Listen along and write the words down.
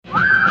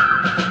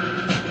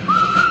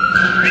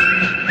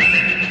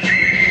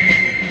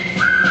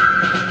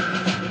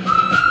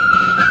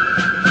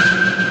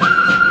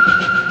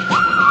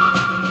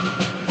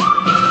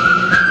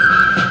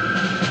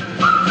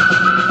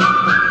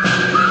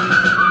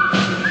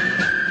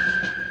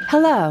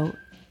Hello,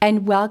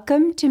 and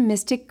welcome to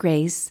Mystic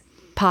Grace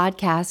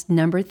podcast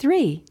number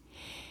 3.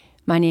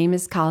 My name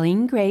is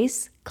Colleen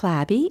Grace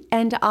Clabby,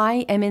 and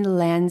I am in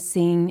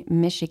Lansing,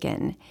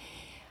 Michigan.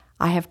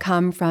 I have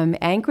come from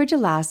Anchorage,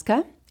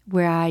 Alaska,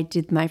 where I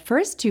did my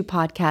first 2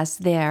 podcasts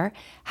there,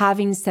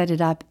 having set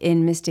it up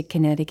in Mystic,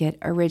 Connecticut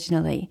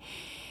originally.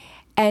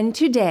 And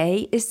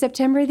today is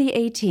September the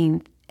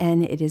 18th,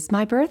 and it is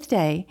my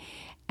birthday.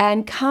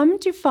 And come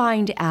to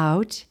find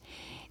out,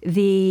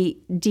 the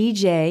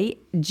DJ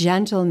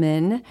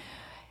gentleman,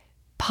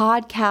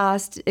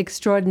 podcast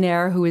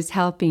extraordinaire who is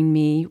helping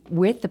me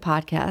with the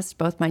podcast,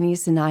 both my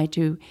niece and I,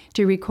 to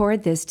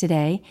record this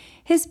today,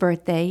 his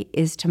birthday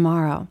is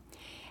tomorrow.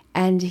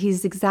 And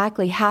he's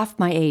exactly half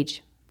my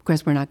age. Of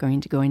course, we're not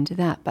going to go into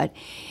that. But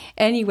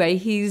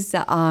anyway,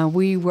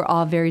 we were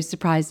all very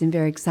surprised and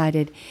very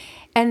excited.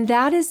 And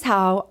that is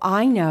how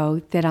I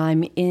know that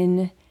I'm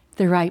in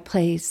the right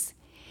place.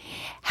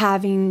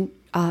 Having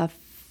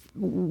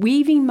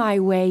weaving my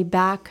way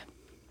back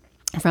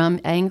from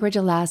Anchorage,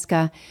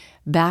 Alaska,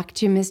 back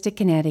to Mystic,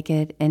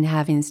 Connecticut, and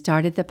having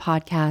started the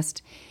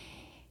podcast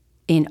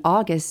in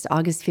August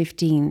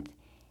 15th.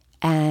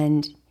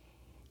 And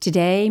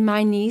today,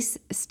 my niece,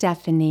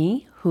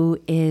 Stephanie,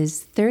 who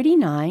is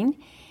 39,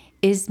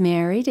 is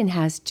married and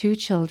has 2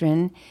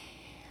 children,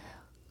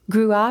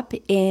 grew up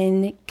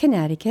in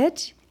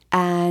Connecticut,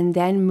 and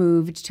then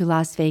moved to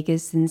Las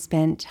Vegas and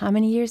spent how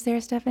many years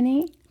there,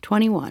 Stephanie?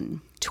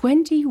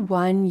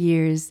 21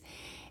 years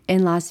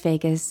in Las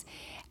Vegas,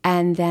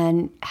 and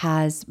then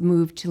has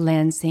moved to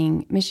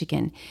Lansing,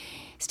 Michigan.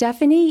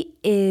 Stephanie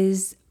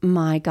is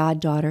my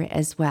goddaughter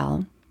as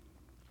well,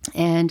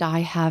 and I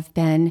have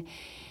been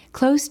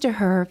close to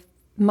her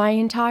my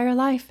entire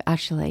life,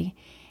 actually,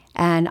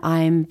 and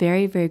I'm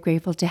very, very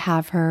grateful to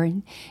have her.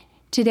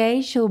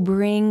 Today, she'll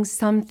bring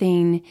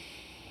something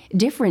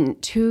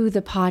different to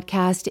the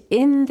podcast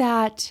in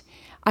that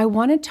I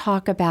want to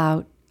talk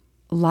about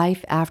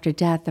life after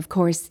death, of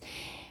course,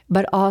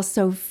 but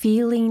also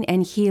feeling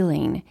and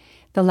healing.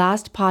 The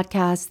last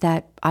podcast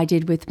that I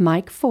did with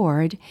Mike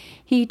Ford,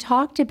 he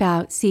talked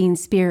about seeing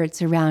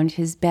spirits around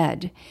his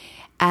bed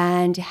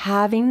and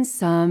having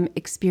some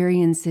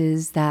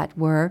experiences that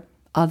were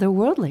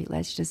otherworldly,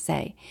 let's just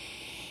say.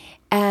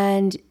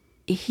 And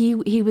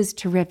he was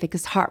terrific.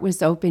 His heart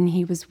was open.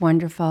 He was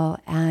wonderful.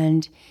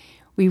 And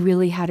we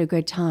really had a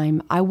good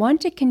time. I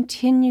want to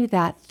continue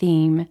that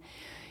theme,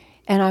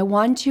 and I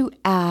want to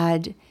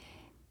add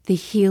the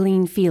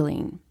healing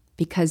feeling,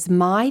 because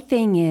my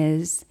thing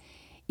is,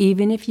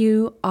 even if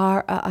you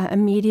are a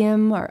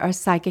medium or a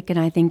psychic, and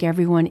I think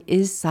everyone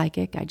is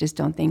psychic, I just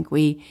don't think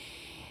we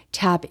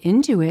tap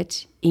into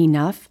it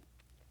enough.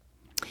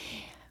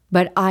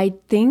 But I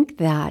think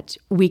that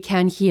we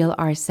can heal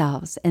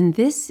ourselves. And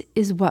this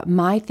is what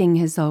my thing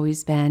has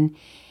always been.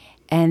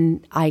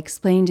 And I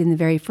explained in the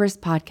very first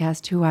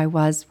podcast who I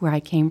was, where I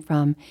came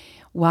from,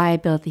 why I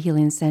built the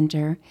Healing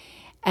Center,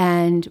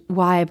 and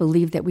why I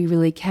believe that we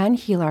really can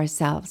heal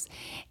ourselves.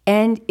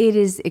 And it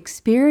is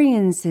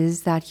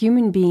experiences that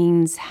human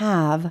beings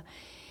have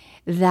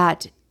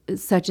that,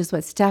 such as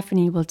what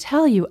Stephanie will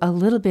tell you a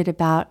little bit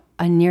about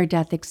a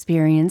near-death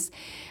experience,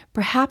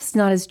 perhaps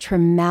not as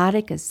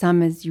traumatic as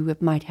some as you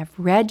might have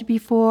read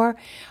before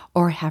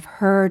or have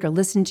heard or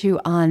listened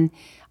to on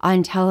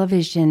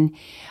television,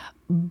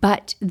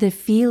 but the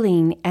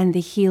feeling and the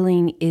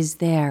healing is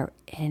there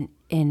in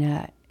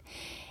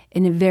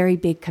a very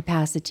big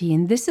capacity.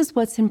 And this is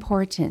what's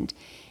important.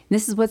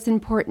 This is what's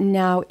important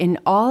now in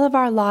all of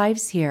our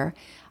lives here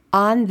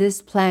on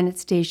this planet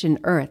station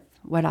Earth,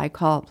 what I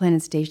call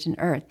planet station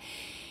Earth.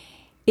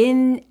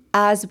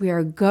 As we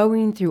are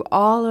going through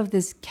all of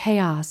this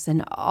chaos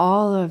and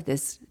all of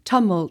this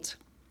tumult,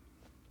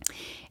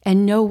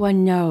 and no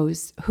one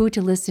knows who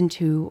to listen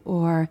to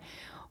or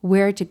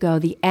where to go.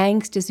 The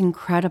angst is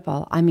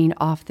incredible. I mean,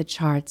 off the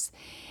charts.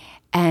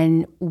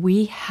 And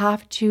we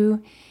have to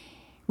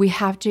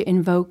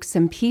invoke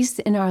some peace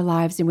in our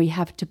lives, and we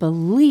have to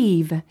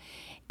believe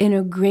in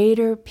a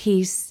greater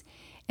peace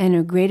and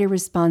a greater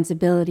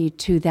responsibility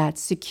to that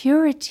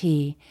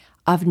security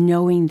of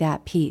knowing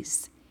that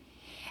peace.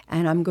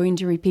 And I'm going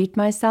to repeat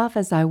myself,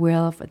 as I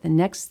will for the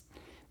next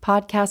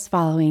podcast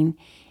following,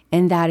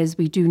 and that is,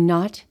 we do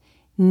not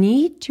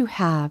need to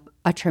have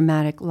a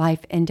traumatic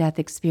life and death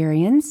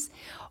experience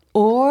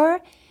or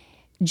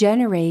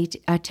generate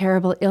a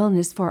terrible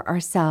illness for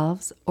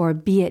ourselves or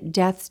be at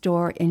death's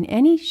door in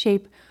any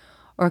shape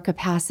or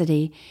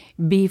capacity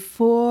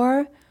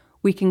before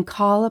we can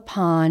call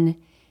upon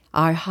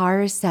our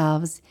higher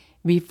selves,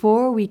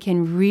 before we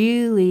can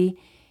really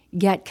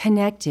get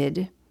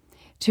connected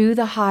to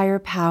the higher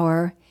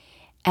power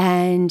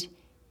and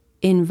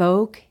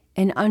invoke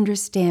and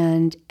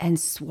understand and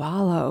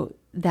swallow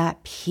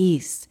that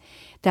peace,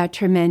 that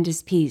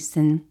tremendous peace.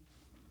 And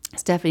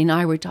Stephanie and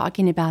I were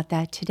talking about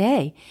that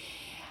today.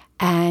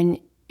 And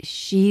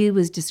she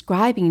was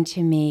describing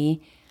to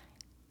me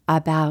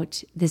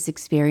about this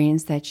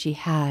experience that she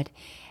had.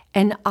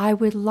 And I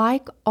would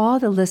like all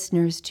the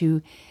listeners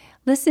to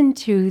listen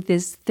to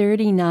this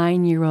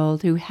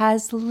 39-year-old who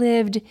has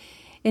lived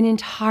an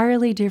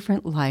entirely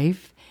different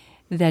life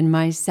than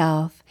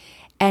myself.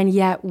 And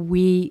yet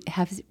we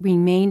have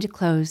remained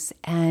close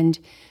and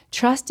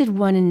trusted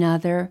one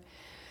another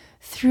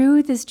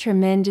through this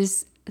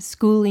tremendous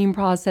schooling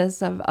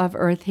process of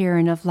Earth here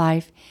and of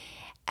life.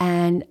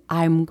 And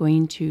I'm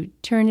going to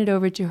turn it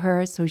over to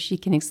her so she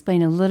can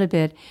explain a little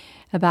bit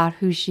about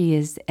who she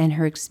is and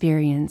her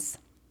experience.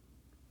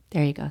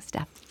 There you go,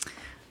 Steph.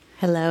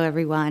 Hello,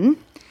 everyone.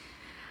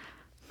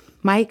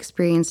 My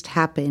experience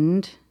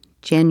happened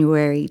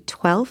January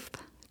 12th,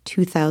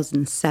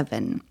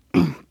 2007.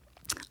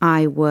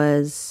 I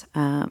was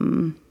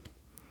 10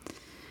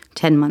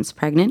 months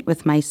pregnant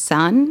with my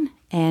son,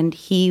 and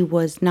he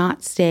was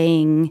not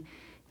staying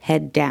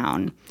head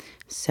down.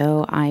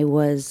 So I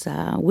was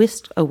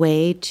whisked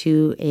away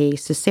to a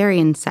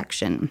cesarean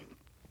section.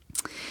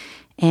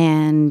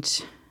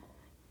 And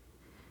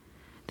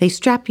they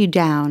strap you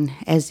down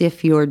as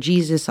if you're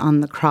Jesus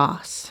on the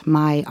cross.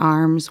 My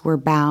arms were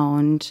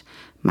bound.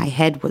 My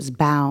head was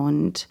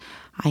bound.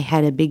 I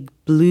had a big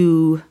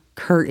blue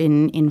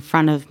curtain in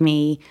front of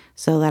me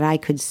so that I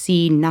could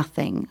see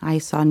nothing. I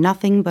saw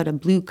nothing but a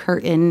blue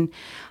curtain.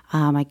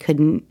 I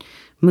couldn't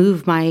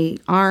move my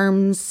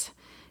arms.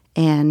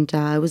 And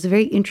it was a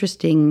very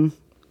interesting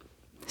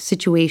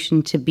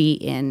situation to be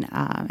in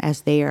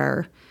as they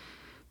are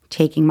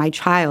taking my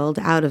child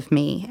out of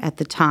me at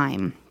the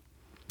time.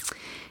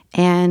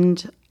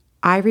 And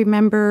I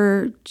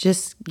remember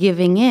just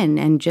giving in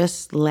and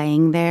just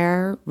laying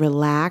there,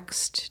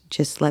 relaxed,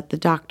 just let the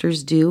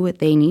doctors do what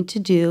they need to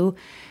do,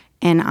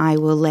 and I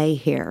will lay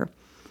here.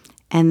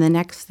 And the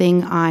next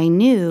thing I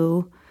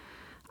knew,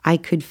 I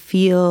could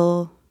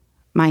feel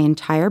my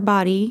entire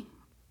body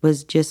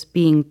was just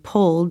being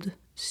pulled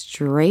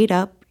straight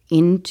up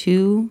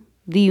into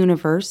the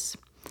universe.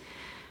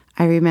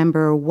 I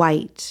remember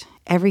white.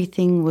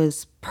 Everything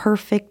was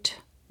perfect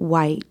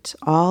white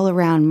all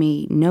around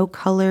me. No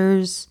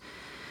colors,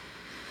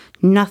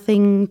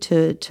 nothing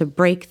to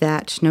break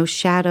that. No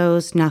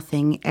shadows,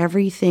 nothing.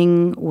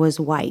 Everything was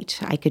white.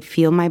 I could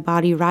feel my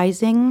body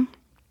rising.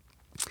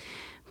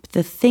 But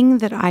the thing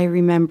that I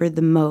remember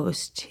the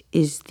most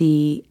is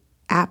the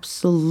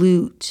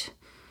absolute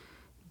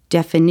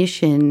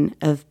definition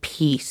of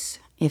peace.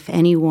 If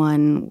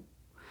anyone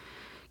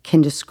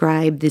can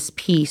describe this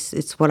peace,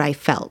 it's what I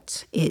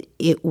felt.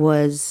 It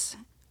was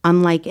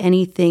unlike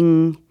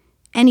anything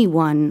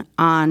anyone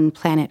on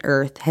planet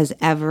Earth has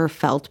ever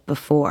felt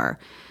before.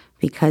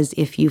 Because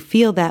if you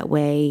feel that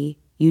way,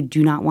 you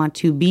do not want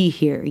to be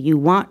here. You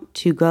want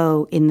to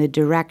go in the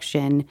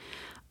direction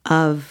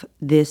of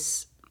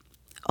this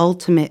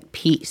ultimate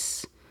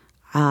peace.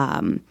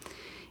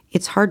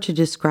 It's hard to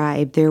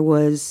describe. There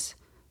was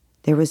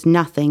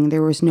nothing.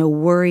 There was no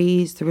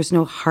worries. There was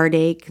no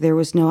heartache. There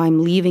was no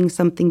I'm leaving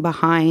something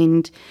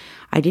behind.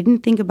 I didn't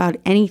think about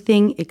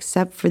anything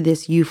except for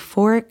this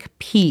euphoric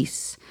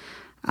peace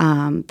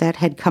that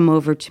had come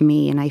over to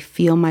me. And I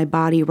feel my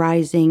body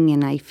rising,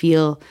 and I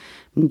feel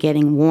I'm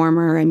getting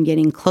warmer. I'm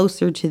getting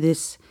closer to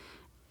this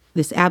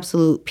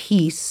absolute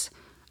peace.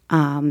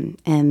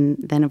 And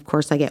then, of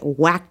course, I get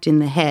whacked in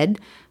the head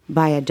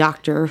by a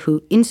doctor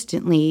who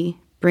instantly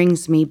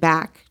brings me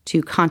back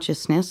to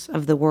consciousness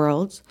of the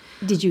world.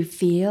 Did you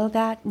feel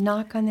that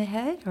knock on the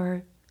head,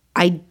 or?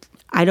 I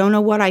don't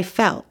know what I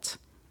felt,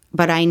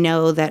 but I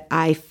know that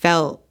I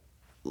felt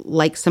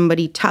like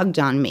somebody tugged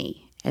on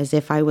me, as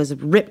if I was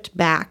ripped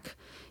back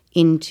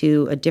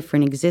into a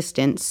different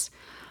existence.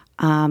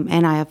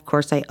 And of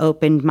course, I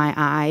opened my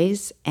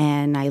eyes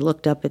and I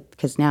looked up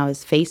because now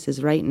his face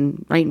is right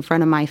in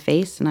front of my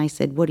face. And I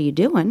said, "What are you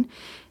doing?"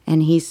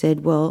 And he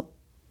said, "Well,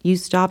 you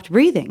stopped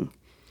breathing."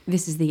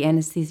 This is the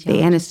anesthesiologist.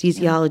 The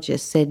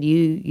anesthesiologist said,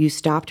 you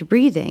stopped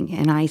breathing.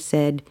 And I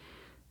said,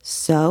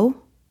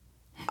 so?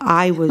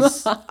 I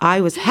was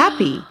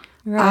happy.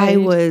 Right.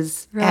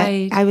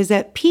 I was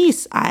at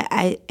peace.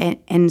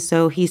 And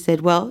so he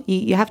said, well,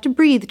 you have to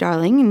breathe,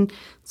 darling. And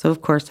so,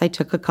 of course, I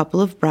took a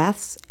couple of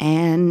breaths,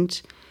 and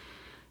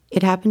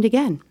it happened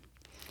again.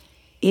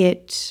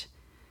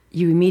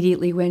 You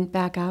immediately went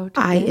back out?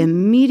 I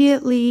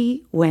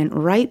immediately went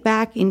right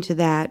back into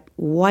that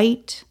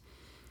white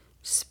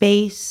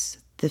space,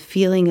 the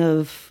feeling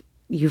of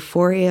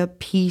euphoria,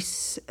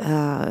 peace,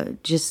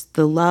 just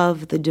the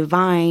love, the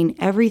divine.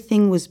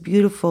 Everything was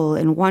beautiful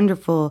and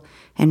wonderful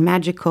and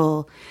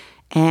magical.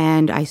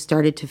 And I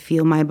started to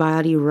feel my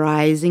body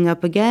rising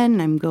up again.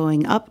 I'm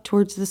going up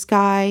towards the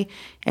sky.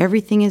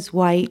 Everything is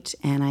white,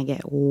 and I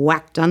get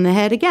whacked on the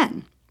head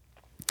again.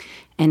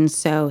 And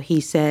so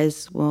he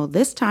says, well,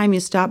 this time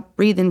you stop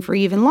breathing for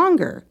even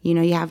longer.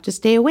 You have to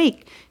stay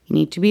awake. You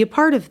need to be a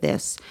part of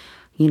this.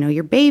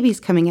 Your baby's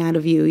coming out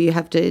of you. You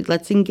have to,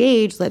 let's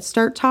engage, let's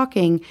start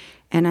talking.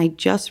 And I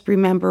just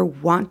remember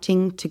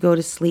wanting to go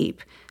to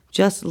sleep.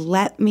 Just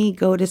let me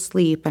go to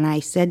sleep. And I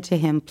said to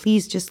him,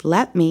 please just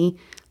let me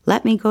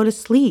go to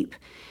sleep.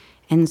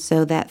 And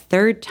so that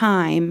third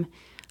time,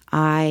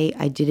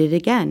 I did it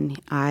again.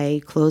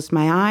 I closed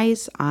my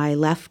eyes. I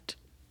left.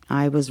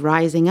 I was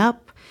rising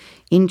up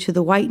into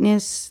the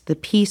whiteness. The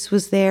peace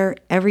was there.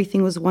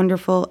 Everything was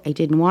wonderful. I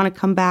didn't want to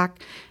come back.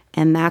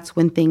 And that's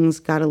when things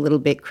got a little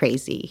bit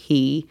crazy.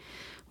 He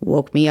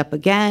woke me up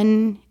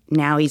again.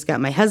 Now he's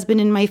got my husband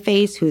in my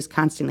face who is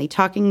constantly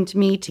talking to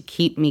me to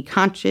keep me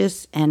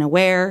conscious and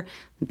aware.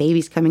 The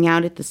baby's coming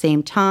out at the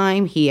same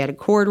time. He had a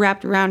cord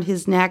wrapped around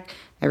his neck.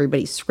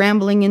 Everybody's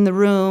scrambling in the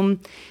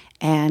room.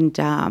 And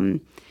I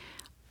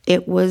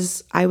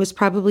was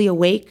probably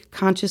awake,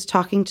 conscious,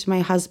 talking to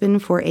my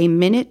husband for a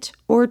minute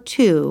or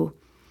two.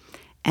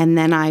 And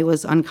then I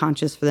was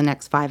unconscious for the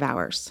next 5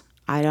 hours.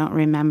 I don't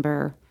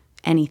remember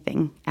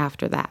anything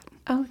after that.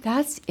 Oh,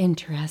 that's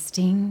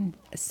interesting.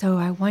 So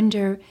I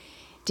wonder,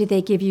 did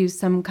they give you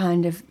some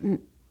kind of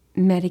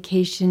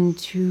medication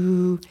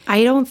to...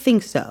 I don't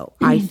think so.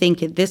 I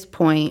think at this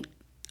point,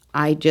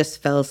 I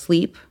just fell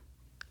asleep,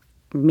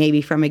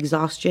 maybe from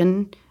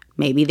exhaustion.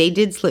 Maybe they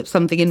did slip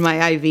something in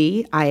my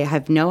IV. I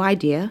have no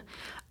idea.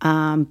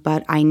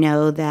 But I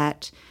know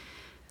that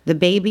the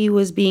baby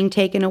was being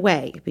taken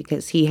away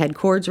because he had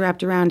cords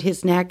wrapped around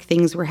his neck.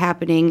 Things were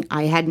happening.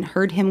 I hadn't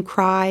heard him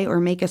cry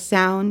or make a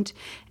sound.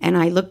 And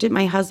I looked at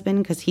my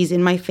husband because he's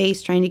in my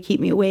face trying to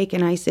keep me awake.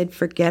 And I said,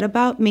 forget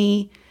about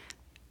me.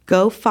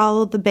 Go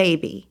follow the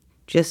baby.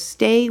 Just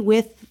stay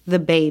with the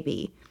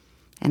baby.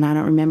 And I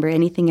don't remember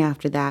anything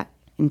after that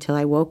until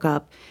I woke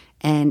up.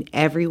 And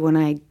when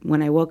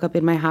I woke up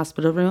in my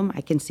hospital room,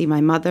 I can see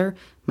my mother,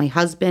 my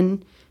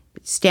husband,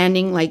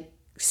 standing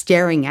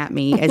staring at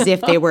me as if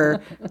they were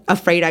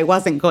afraid I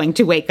wasn't going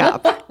to wake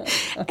up.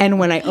 And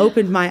when I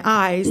opened my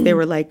eyes, they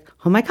were like,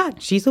 oh my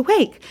God, she's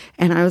awake.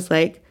 And I was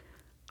like,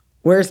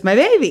 where's my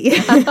baby?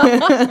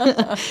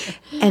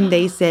 And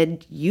they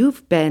said,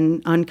 you've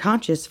been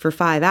unconscious for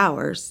 5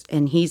 hours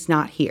and he's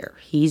not here.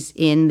 He's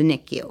in the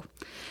NICU.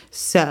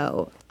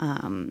 So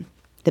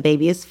the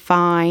baby is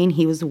fine.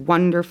 He was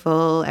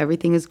wonderful.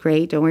 Everything is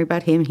great. Don't worry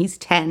about him. He's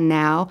 10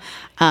 now.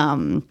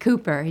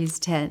 Cooper, he's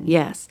 10.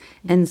 Yes.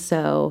 And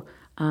so,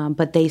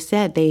 but they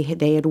said they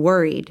had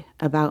worried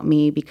about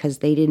me because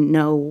they didn't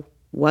know,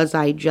 was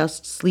I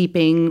just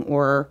sleeping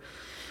or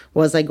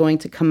was I going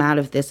to come out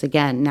of this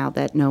again now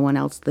that no one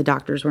else, the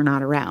doctors were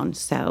not around.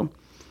 So,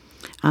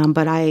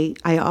 but I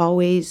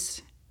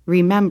always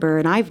remember,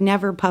 and I've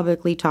never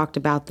publicly talked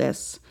about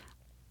this,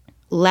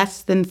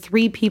 less than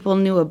 3 people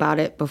knew about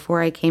it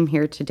before I came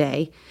here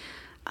today.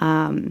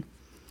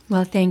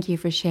 Well, thank you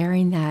for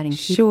sharing that and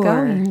keep Sure.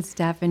 going,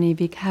 Stephanie,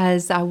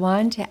 because I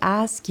want to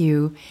ask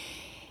you,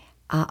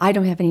 I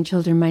don't have any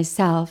children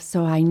myself,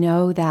 so I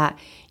know that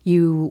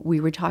we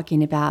were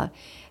talking about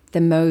the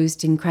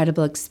most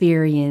incredible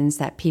experience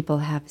that people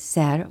have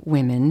said,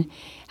 women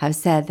have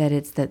said that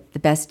it's the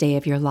best day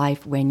of your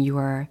life when you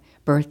are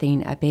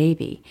birthing a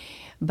baby.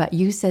 But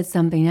you said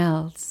something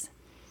else.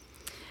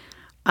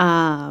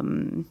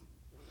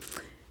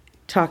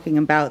 Talking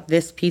about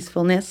this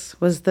peacefulness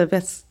was the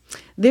best.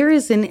 There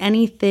isn't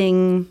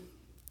anything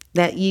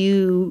that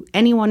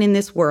anyone in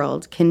this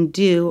world can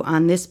do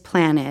on this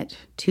planet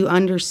to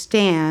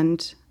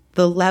understand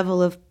the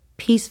level of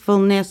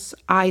peacefulness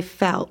I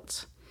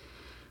felt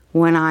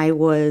when I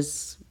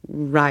was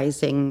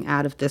rising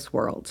out of this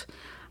world.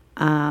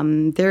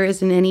 There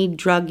isn't any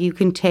drug you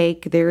can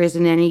take. There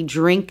isn't any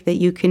drink that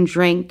you can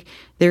drink.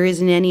 There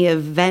isn't any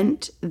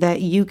event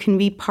that you can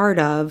be part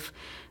of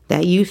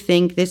that you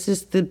think, this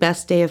is the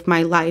best day of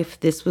my life.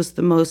 This was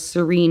the most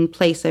serene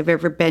place I've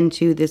ever been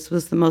to. This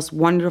was the most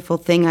wonderful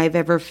thing I've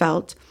ever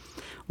felt.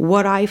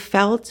 What I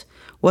felt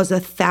was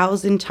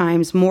 1,000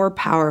 times more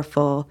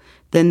powerful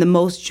than the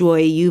most joy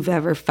you've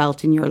ever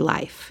felt in your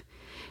life.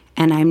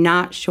 And I'm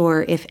not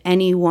sure if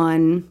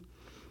anyone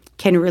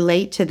can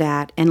relate to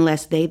that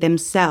unless they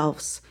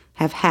themselves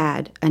have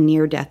had a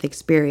near-death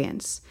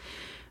experience.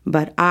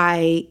 But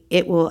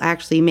it will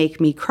actually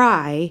make me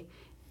cry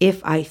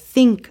if I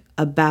think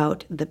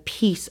about the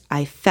peace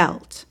I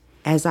felt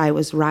as I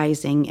was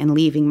rising and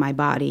leaving my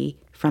body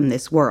from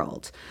this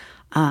world,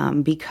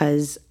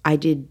 because I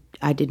did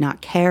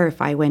not care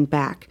if I went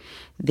back.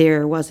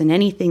 There wasn't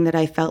anything that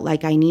I felt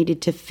like I needed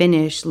to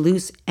finish,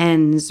 loose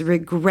ends,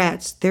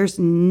 regrets. There's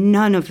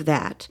none of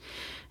that.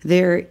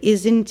 There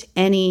isn't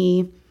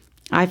any,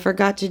 I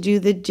forgot to do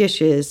the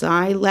dishes,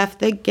 I left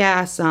the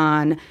gas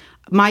on,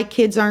 my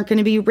kids aren't going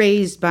to be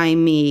raised by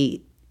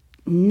me.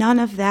 None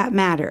of that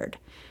mattered.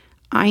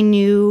 I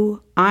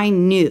knew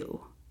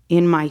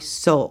in my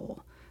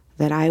soul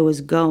that I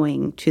was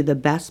going to the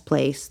best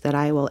place that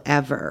I will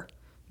ever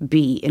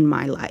be in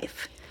my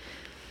life.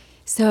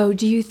 So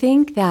do you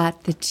think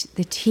that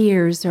the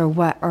tears or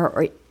what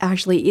are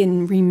actually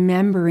in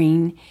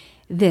remembering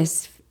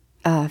this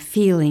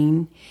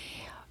feeling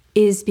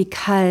is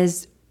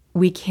because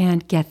we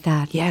can't get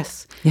that?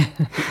 Yes.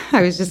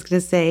 I was just going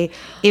to say,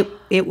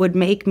 it would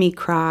make me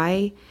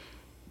cry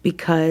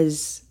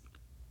because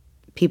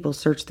people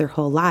search their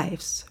whole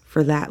lives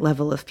for that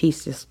level of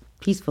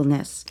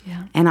peacefulness.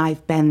 Yeah. And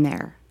I've been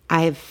there.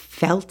 I've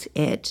felt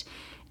it.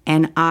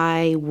 And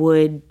I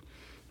would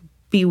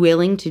be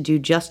willing to do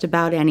just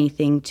about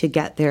anything to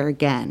get there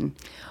again.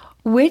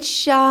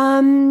 which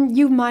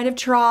you might have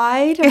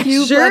tried a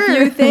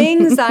few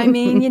things. I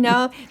mean,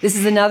 this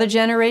is another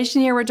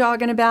generation here we're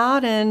talking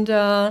about,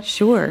 and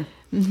sure,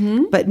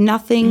 but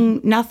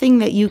nothing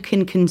that you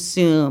can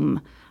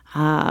consume,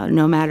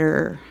 no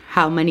matter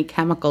how many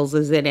chemicals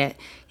is in it,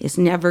 is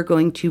never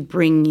going to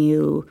bring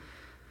you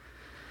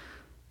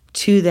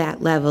to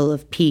that level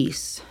of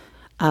peace.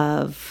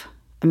 Of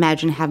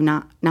imagine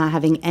not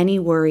having any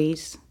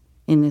worries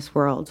in this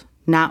world,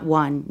 not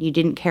one. You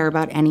didn't care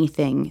about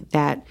anything.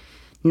 That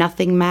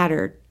nothing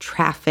mattered.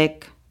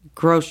 Traffic,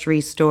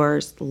 grocery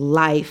stores,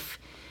 life,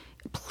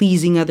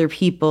 pleasing other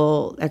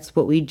people. That's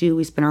what we do.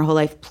 We spend our whole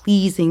life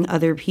pleasing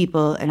other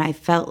people. And I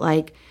felt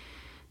like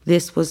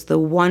this was the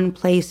one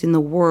place in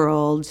the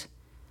world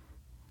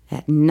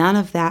that none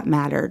of that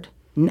mattered.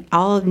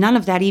 None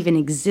of that even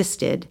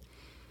existed.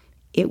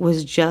 It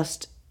was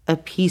just a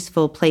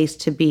peaceful place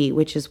to be,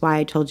 which is why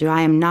I told you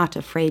I am not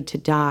afraid to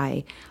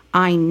die.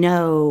 I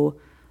know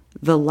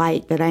the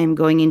light that I am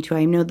going into.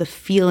 I know the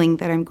feeling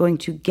that I'm going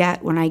to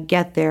get when I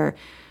get there.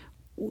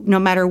 No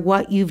matter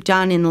what you've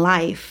done in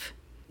life,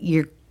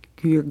 you're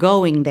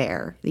going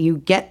there. You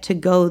get to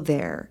go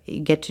there. You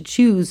get to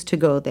choose to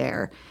go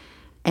there.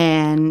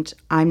 And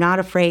I'm not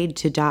afraid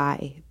to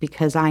die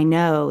because I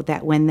know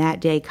that when that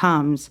day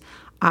comes,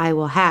 I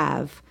will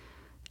have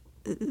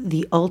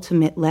the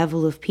ultimate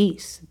level of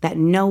peace that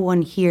no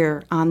one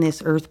here on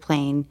this earth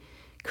plane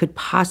could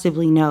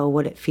possibly know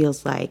what it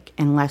feels like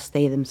unless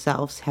they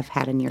themselves have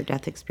had a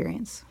near-death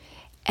experience.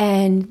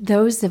 And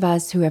those of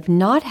us who have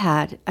not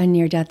had a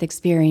near-death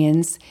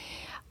experience,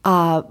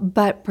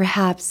 but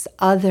perhaps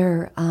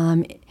other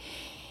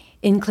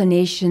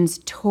inclinations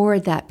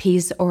toward that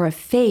peace or a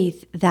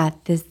faith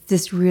that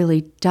this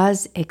really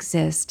does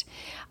exist,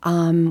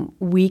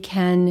 we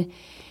can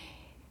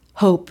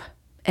hope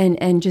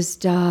and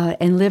just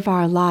live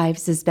our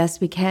lives as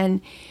best we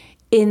can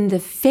in the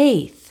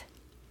faith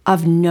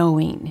of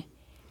knowing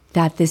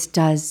that this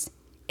does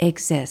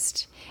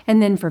exist. And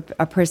then for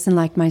a person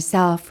like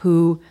myself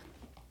who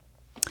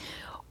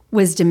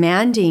was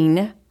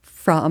demanding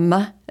from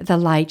the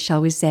light,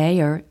 shall we say,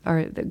 or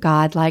the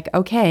God, like,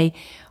 okay,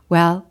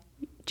 well,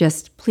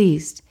 just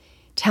please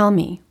tell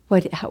me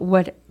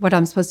what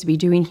I'm supposed to be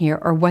doing here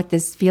or what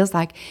this feels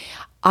like.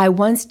 I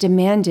once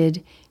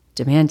demanded.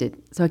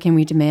 So can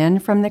we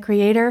demand from the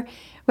Creator?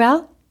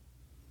 Well,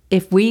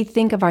 if we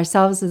think of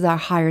ourselves as our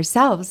higher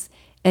selves,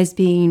 as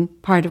being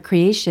part of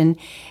creation,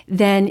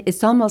 then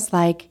it's almost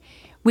like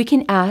we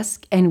can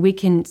ask and we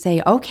can say,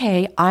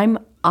 okay, I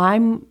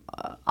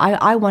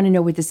want to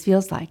know what this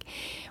feels like.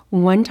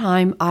 One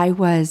time I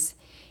was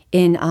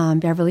in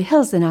Beverly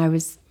Hills and I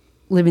was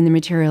living the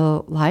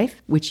material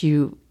life, which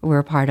you were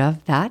a part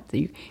of that.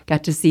 You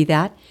got to see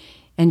that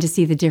and to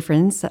see the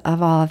difference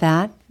of all of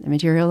that, the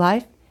material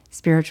life,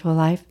 spiritual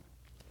life.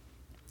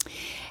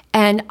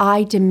 And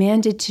I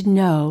demanded to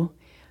know,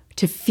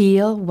 to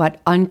feel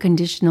what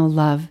unconditional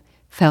love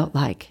felt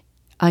like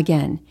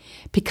again,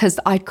 because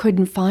I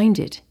couldn't find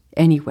it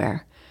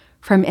anywhere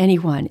from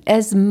anyone.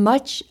 As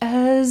much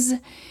as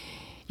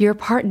your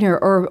partner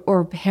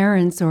or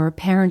parents or a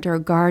parent or a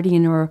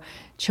guardian or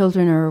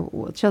children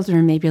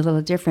are maybe a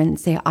little different,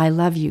 say, I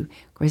love you.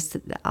 Of course,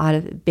 out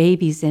of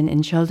babies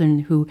and children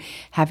who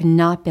have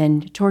not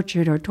been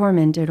tortured or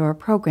tormented or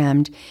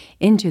programmed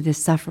into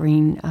this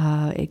suffering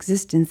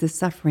existence, this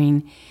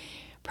suffering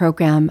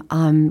program,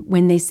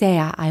 when they say,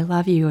 I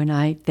love you,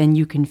 and then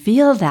you can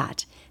feel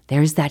that.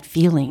 There's that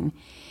feeling.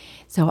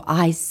 So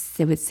I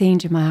was saying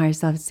to my higher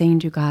self, saying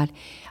to God,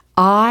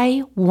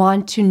 I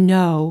want to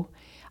know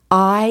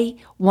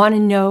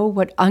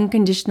what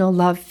unconditional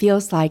love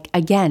feels like.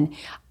 Again,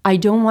 I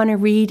don't want to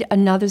read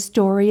another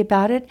story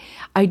about it.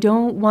 I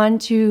don't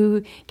want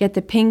to get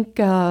the pink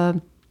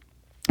bow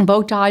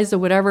ties or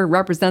whatever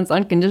represents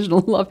unconditional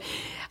love.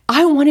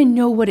 I want to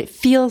know what it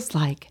feels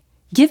like.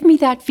 Give me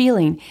that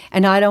feeling.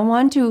 And I don't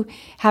want to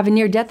have a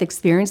near-death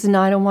experience, and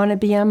I don't want to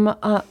be on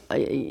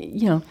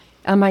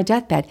my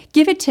deathbed.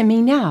 Give it to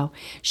me now.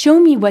 Show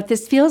me what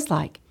this feels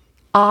like.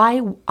 I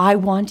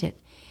want it.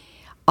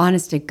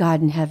 Honest to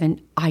God in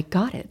heaven, I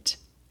got it.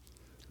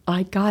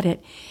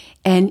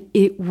 And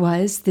it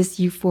was this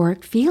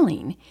euphoric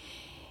feeling,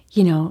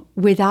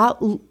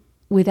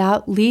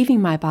 without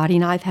leaving my body.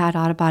 And I've had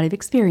out-of-body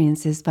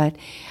experiences, but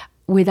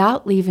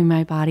without leaving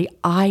my body,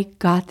 I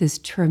got this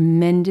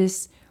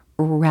tremendous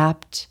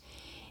wrapped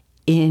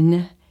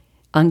in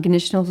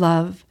unconditional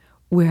love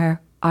where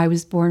I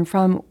was born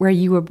from, where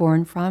you were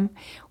born from,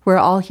 where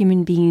all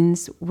human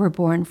beings were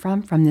born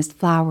from this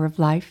flower of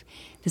life,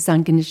 this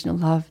unconditional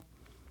love,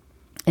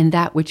 and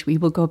that which we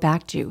will go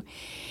back to.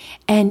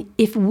 And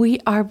if we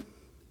are,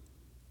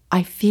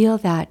 I feel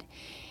that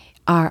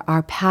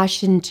our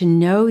passion to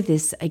know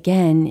this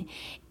again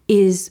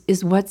is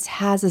what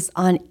has us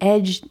on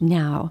edge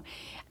now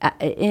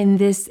in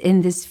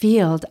this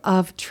field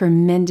of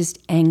tremendous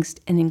angst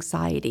and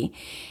anxiety,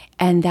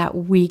 and that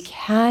we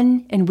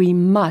can and we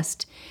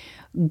must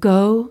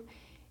go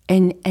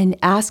and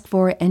ask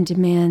for and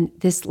demand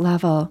this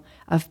level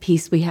of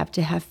peace. We have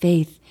to have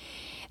faith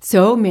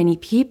So many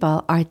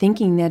people are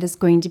thinking that it's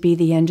going to be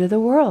the end of the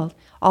world.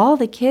 All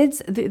the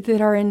kids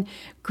that are in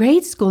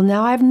grade school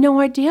now, I have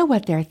no idea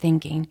what they're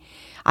thinking.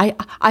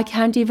 I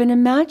can't even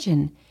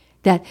imagine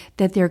that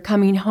they're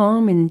coming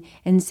home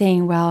and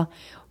saying, well,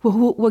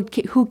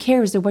 who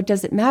cares, or what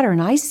does it matter?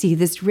 And I see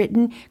this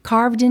written,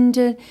 carved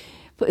into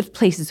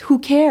places. Who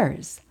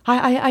cares?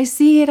 I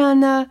see it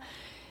on the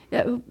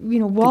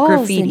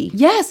walls. The graffiti.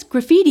 Yes,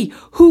 graffiti.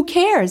 Who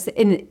cares?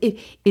 And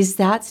is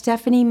that,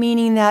 Stephanie,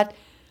 meaning that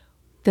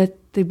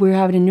we're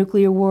having a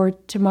nuclear war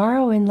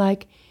tomorrow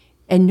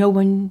and no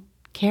one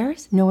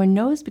cares? No one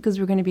knows because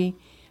we're going to be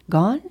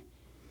gone?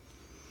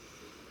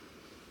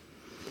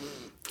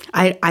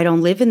 I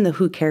don't live in the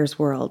who cares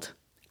world.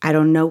 I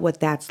don't know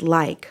what that's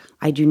like.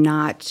 I do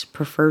not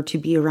prefer to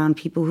be around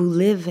people who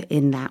live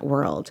in that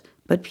world.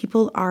 But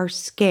people are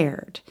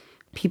scared.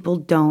 People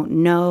don't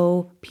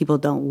know. People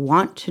don't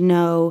want to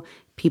know.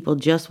 People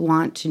just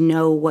want to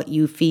know what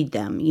you feed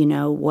them,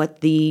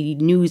 what the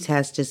news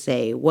has to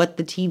say, what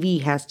the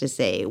TV has to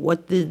say,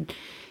 what the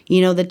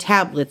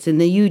tablets and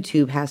the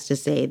YouTube has to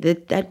say.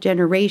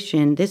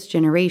 This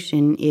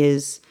generation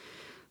is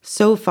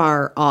so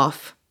far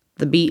off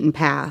the beaten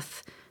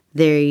path,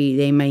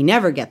 they may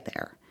never get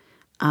there.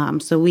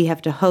 So we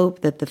have to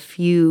hope that the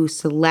few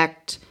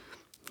select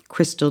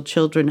crystal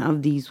children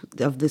of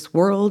this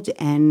world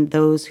and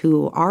those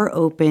who are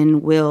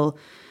open will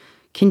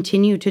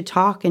continue to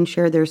talk and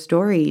share their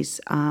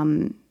stories,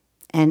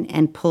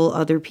 and pull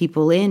other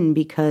people in,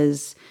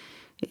 because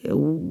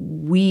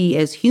we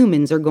as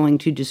humans are going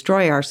to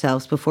destroy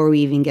ourselves before we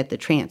even get the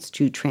chance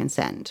to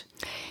transcend.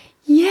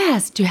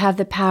 Yes, to have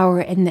the power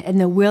and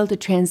the will to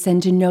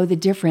transcend, to know the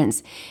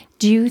difference.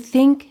 Do you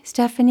think,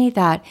 Stephanie,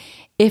 that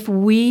if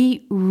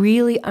we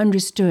really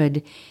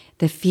understood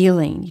the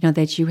feeling,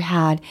 that you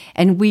had,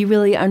 and we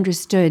really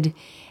understood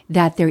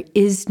that there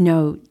is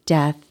no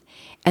death,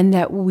 and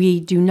that we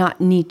do not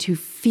need to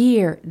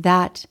fear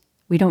that,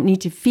 we don't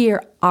need to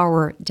fear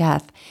our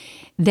death,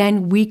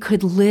 then we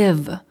could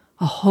live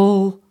a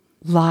whole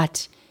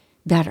lot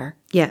better.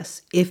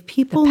 Yes, if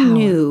people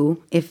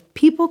knew, if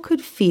people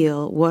could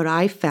feel what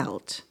I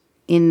felt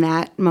in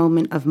that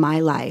moment of my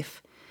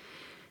life,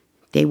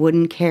 they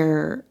wouldn't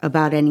care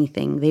about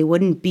anything. They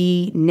wouldn't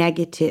be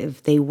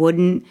negative. They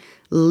wouldn't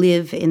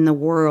live in the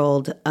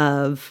world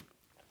of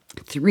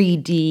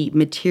 3D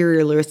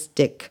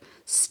materialistic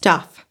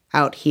stuff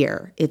out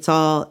here. It's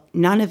all,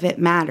 none of it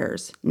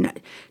matters.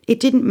 It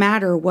didn't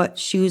matter what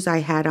shoes I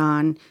had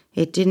on.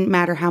 It didn't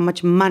matter how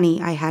much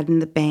money I had in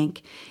the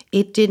bank.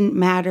 It didn't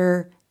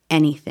matter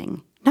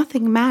anything.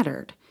 Nothing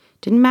mattered.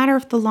 Didn't matter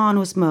if the lawn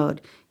was mowed.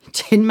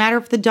 It didn't matter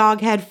if the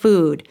dog had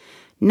food.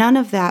 None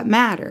of that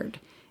mattered.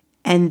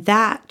 And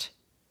that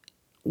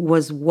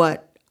was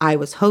what I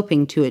was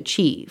hoping to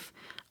achieve.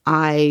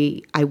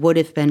 I would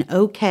have been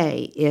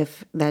okay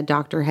if that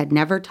doctor had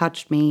never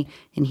touched me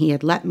and he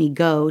had let me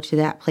go to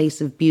that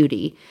place of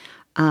beauty.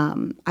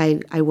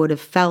 I would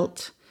have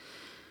felt,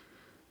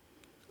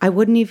 I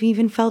wouldn't have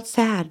even felt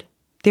sad.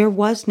 There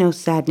was no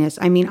sadness.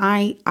 I mean,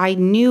 I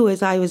knew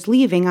as I was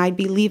leaving, I'd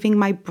be leaving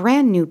my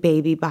brand new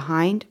baby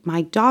behind,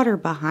 my daughter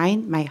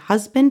behind, my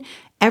husband,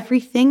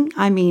 everything.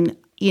 I mean,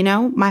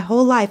 my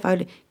whole life,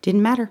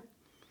 didn't matter.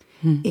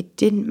 It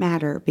didn't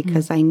matter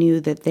because I knew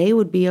that they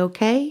would be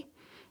okay.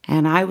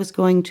 And I was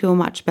going to a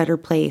much better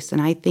place.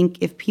 And I think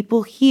if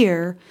people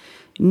here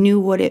knew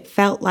what it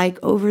felt like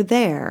over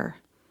there,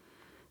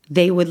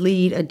 they would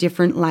lead a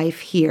different life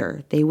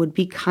here. They would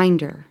be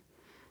kinder.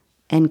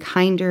 And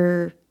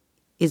kinder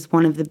is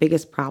one of the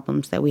biggest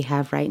problems that we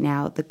have right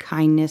now. The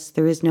kindness.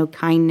 There is no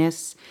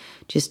kindness.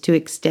 Just to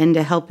extend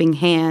a helping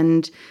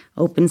hand,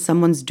 open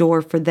someone's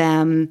door for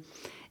them.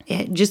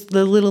 Just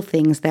the little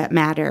things that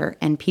matter.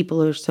 And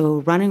people are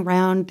so running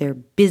around. They're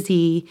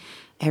busy.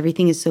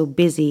 Everything is so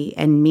busy.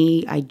 And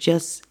me,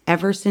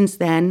 ever since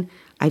then,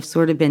 I've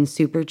sort of been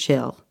super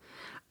chill.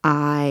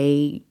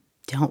 I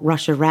don't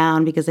rush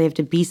around because I have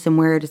to be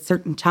somewhere at a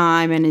certain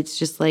time. And it's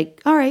just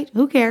like, all right,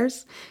 who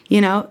cares?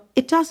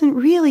 It doesn't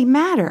really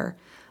matter.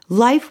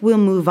 Life will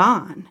move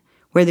on,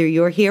 whether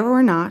you're here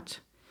or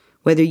not,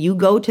 whether you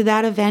go to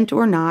that event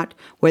or not,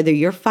 whether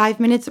you're 5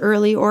 minutes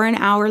early or an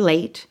hour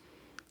late.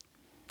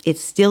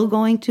 It's still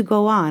going to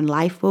go on.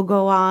 Life will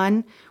go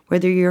on,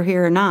 whether you're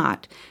here or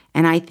not.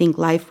 And I think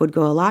life would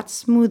go a lot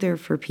smoother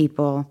for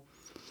people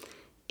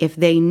if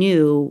they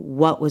knew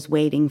what was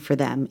waiting for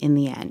them in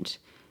the end.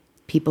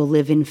 People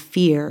live in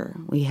fear.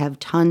 We have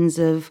tons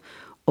of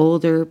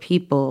older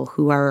people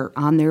who are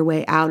on their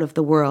way out of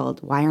the world.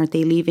 Why aren't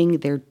they leaving?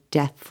 They're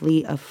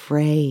deathly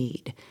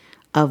afraid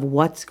of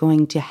what's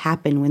going to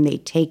happen when they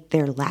take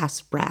their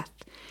last breath.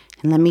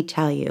 And let me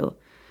tell you,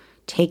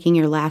 taking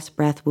your last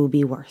breath will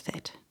be worth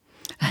it.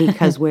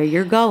 Because where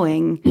you're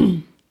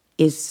going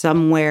is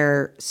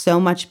somewhere so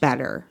much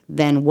better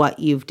than what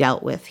you've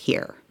dealt with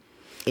here.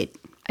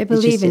 I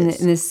believe in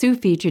the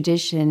Sufi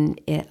tradition,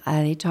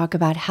 they talk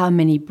about how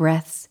many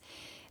breaths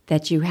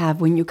that you have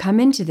when you come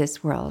into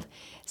this world.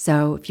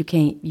 So if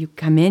you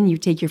come in, you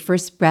take your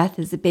first breath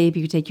as a baby,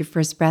 you take your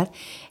first breath,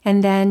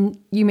 and then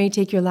you may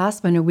take your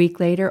last one a week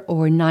later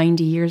or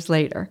 90 years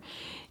later.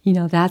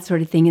 That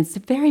sort of thing. It's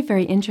very,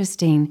 very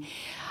interesting.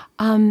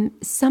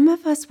 Some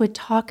of us would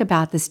talk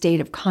about the state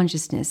of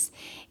consciousness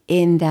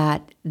in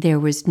that there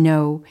was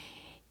no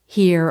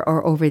here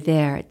or over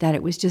there, that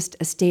it was just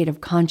a state of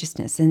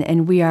consciousness,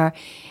 and we are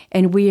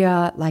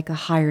like a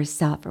higher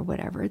self or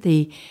whatever,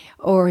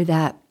 or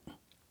that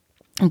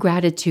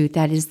gratitude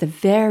that is the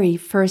very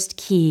first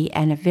key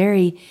and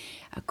a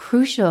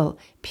crucial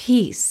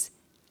piece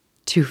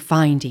to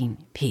finding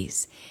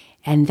peace,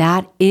 and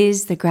that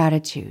is the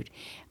gratitude.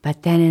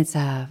 But then it's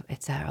a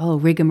whole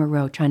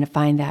rigmarole trying to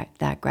find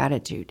that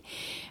gratitude.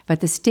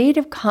 But the state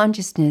of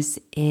consciousness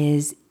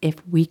is,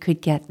 if we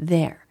could get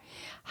there,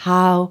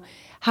 how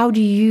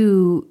do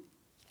you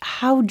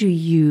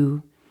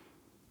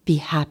be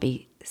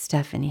happy,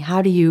 Stephanie?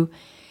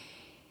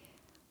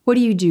 What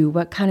do you do?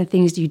 What kind of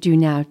things do you do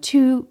now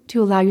to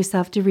allow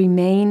yourself to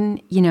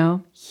remain,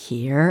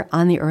 here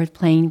on the earth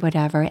plane,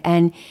 whatever,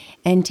 and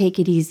take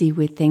it easy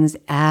with things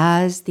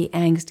as the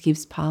angst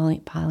keeps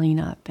piling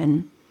up?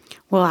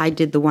 Well, I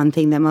did the one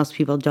thing that most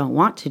people don't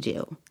want to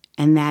do,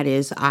 and that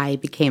is I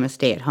became a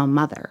stay-at-home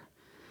mother.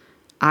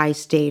 I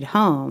stayed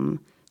home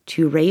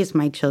to raise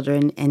my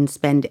children and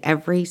spend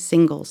every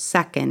single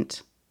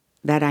second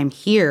that I'm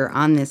here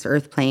on this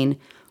earth plane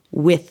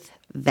with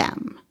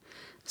them.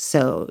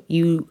 So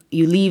you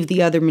leave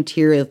the other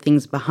material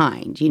things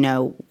behind.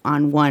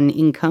 On one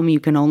income, you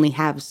can only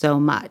have so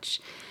much.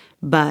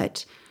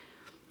 But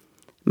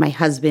my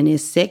husband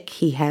is sick.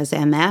 He has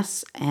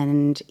MS,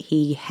 and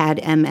he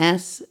had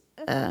MS.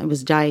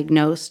 Was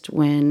diagnosed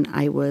when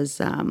I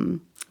was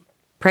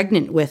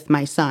pregnant with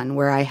my son,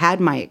 where I had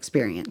my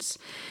experience.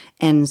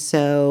 And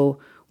so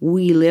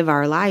we live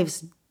our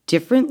lives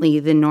differently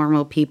than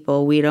normal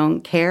people. We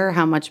don't care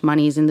how much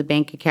money is in the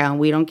bank account.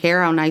 We don't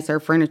care how nice our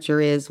furniture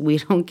is. We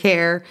don't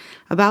care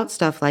about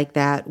stuff like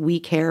that. We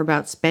care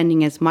about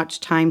spending as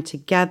much time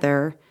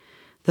together,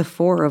 the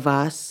four of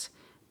us,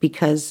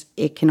 because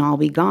it can all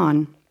be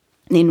gone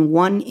in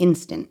one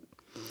instant.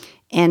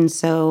 And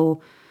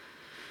so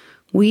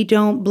we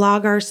don't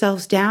bog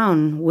ourselves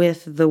down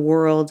with the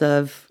world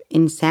of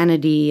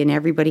insanity and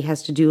everybody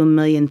has to do a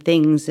million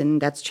things,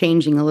 and that's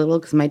changing a little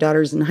because my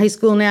daughter's in high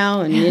school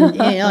now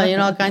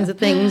and all kinds of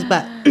things.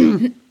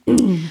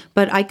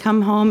 But I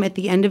come home at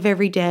the end of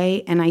every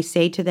day and I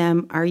say to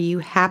them, are you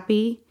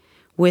happy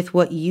with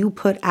what you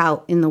put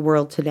out in the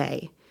world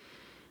today?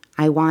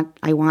 I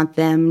want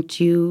them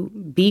to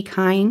be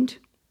kind,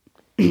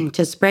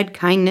 to spread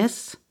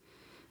kindness,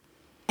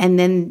 and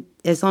then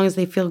as long as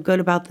they feel good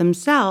about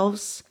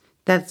themselves,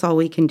 that's all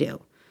we can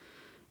do.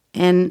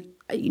 And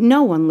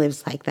no one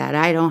lives like that.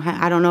 I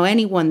don't know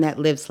anyone that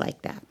lives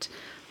like that.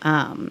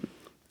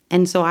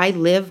 And so I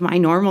live my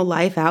normal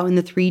life out in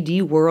the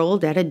 3D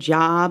world at a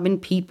job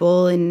and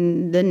people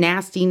and the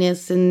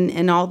nastiness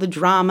and all the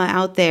drama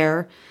out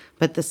there.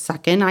 But the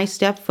second I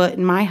step foot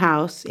in my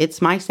house,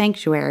 it's my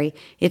sanctuary.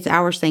 It's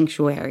our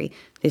sanctuary.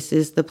 This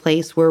is the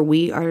place where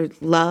we are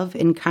love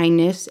and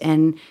kindness,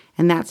 and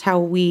that's how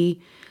we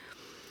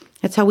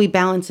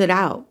balance it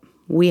out.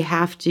 We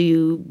have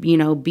to,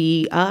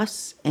 be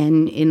us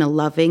and in a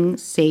loving,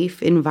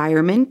 safe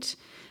environment,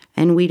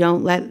 and we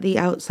don't let the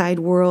outside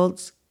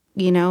worlds,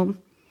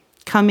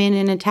 come in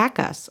and attack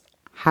us.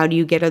 How do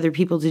you get other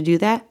people to do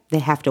that? They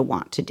have to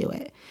want to do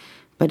it.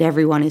 But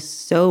everyone is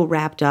so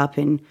wrapped up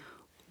in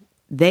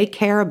they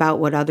care about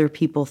what other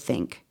people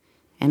think.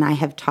 And I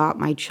have taught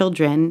my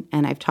children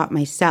and I've taught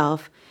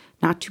myself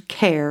not to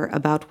care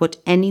about what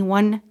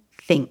anyone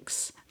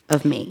thinks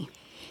of me.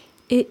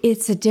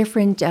 It's a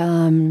different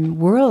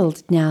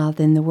world now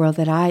than the world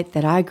that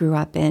I grew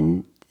up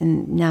in,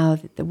 and now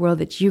the world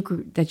that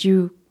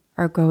you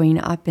are growing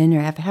up in or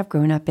have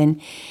grown up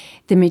in.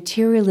 The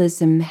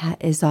materialism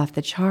is off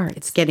the charts.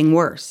 It's getting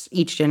worse.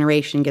 Each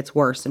generation gets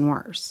worse and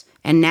worse.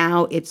 And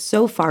now it's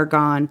so far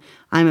gone,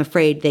 I'm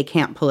afraid they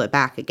can't pull it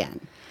back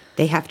again.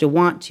 They have to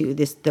want to.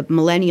 The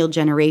millennial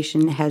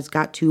generation has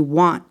got to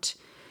want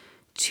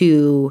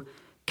to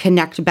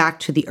connect back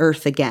to the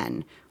earth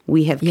again.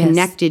 We have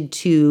connected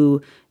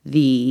to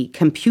the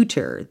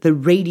computer, the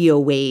radio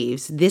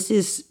waves. This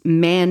is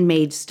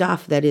man-made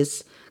stuff that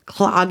is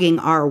clogging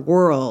our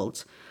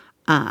world.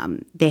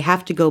 They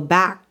have to go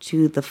back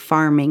to the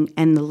farming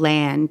and the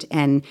land.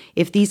 And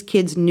if these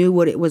kids knew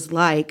what it was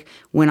like,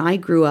 when I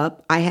grew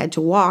up, I had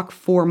to walk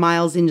 4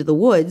 miles into the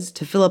woods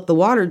to fill up the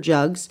water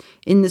jugs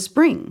in the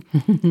spring.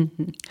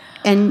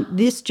 And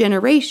this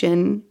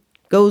generation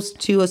goes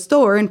to a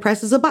store and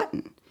presses a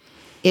button.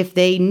 If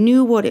they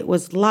knew what it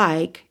was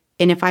like,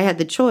 and if I had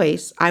the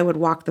choice, I would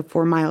walk the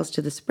 4 miles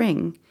to the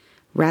spring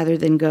rather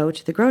than go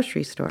to the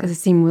grocery store. It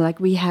seemed like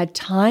we had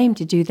time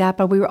to do that,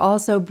 but we were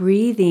also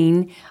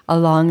breathing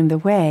along the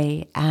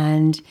way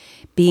and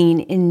being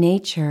in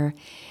nature.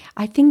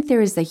 I think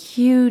there is a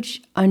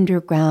huge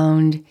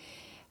underground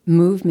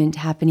movement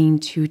happening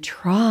to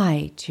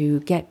try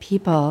to get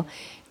people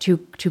to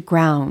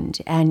ground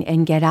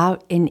and get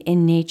out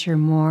in nature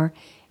more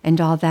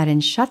and all that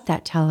and shut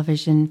that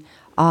television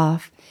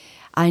off.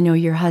 I know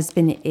your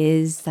husband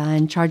is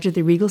in charge of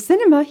the Regal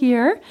Cinema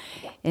here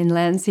in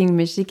Lansing,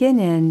 Michigan,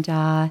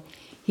 and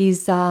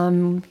he's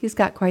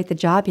got quite the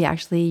job. You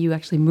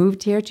actually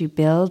moved here to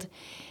build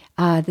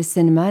the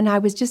cinema, and I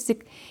was just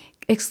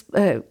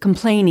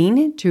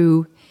complaining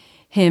to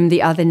him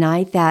the other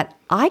night that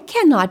I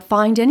cannot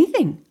find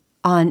anything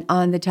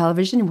on the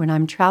television. When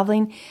I'm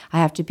traveling, I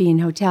have to be in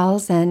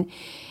hotels, and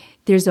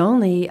there's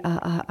only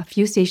a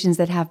few stations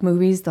that have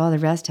movies. All the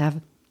rest have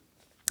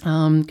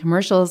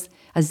commercials,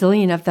 a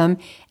zillion of them,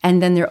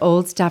 and then they're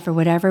old stuff or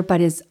whatever, but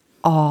it's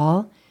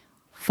all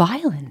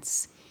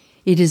violence.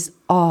 It is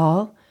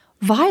all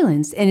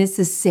violence, and it's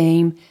the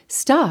same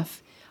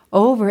stuff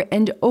over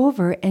and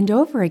over and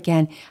over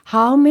again.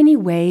 How many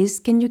ways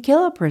can you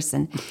kill a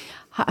person?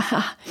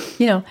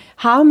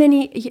 How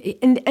many,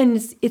 and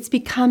it's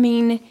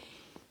becoming,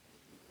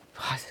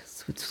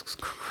 it's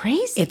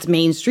crazy. It's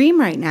mainstream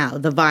right now.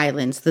 The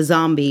violence, the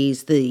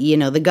zombies,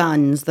 the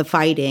guns, the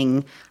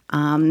fighting.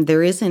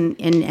 There isn't,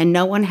 and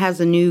no one has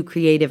a new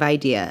creative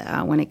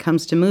idea. When it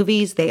comes to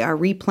movies, they are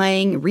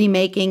replaying,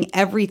 remaking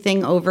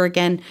everything over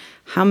again.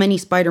 How many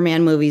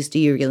Spider-Man movies do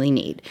you really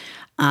need?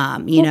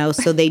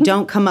 So they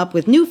don't come up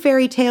with new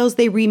fairy tales.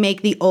 They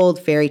remake the old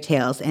fairy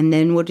tales. And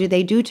then what do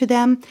they do to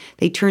them?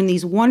 They turn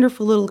these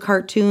wonderful little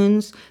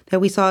cartoons that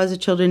we saw as a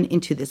children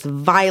into this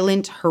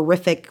violent,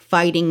 horrific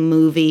fighting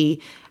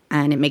movie,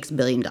 and it makes $1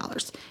 billion.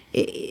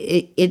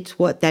 It's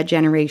what that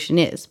generation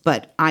is.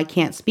 But I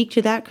can't speak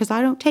to that because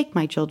I don't take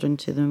my children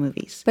to the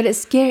movies. But it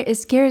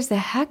scares the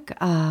heck.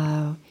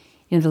 The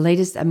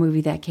latest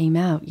movie that came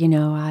out.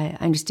 I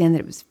understand that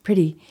it was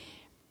pretty.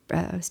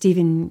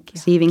 Stephen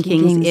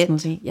King's It.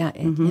 movie. Yeah,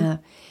 yeah.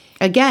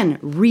 Again,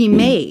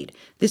 remade.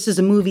 This is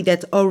a movie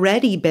that's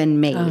already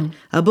been made.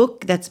 A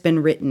book that's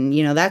been written.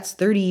 That's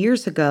 30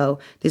 years ago.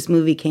 This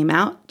movie came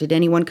out. Did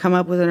anyone come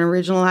up with an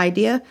original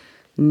idea?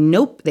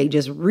 Nope. They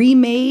just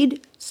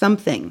remade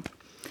something.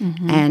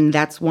 Mm-hmm. And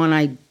that's one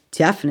I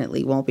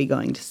definitely won't be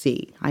going to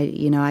see.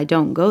 I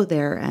don't go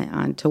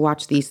there to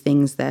watch these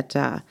things that,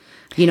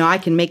 I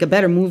can make a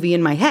better movie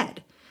in my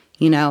head.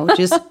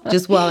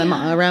 Just while I'm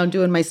around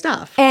doing my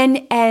stuff.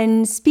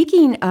 And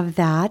speaking of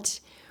that,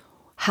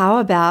 how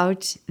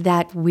about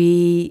that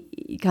we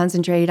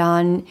concentrate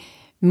on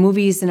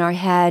movies in our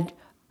head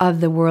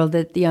of the world,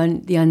 the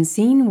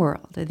unseen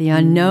world, the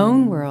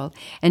unknown world,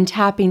 and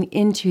tapping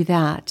into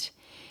that,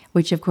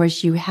 which, of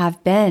course, you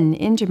have been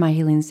into my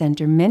healing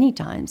center many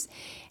times,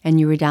 and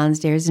you were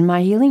downstairs in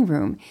my healing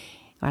room.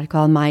 What I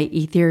call my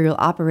ethereal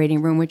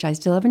operating room, which I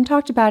still haven't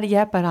talked about it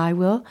yet, but I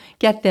will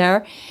get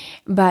there.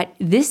 But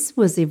this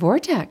was a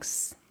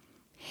vortex.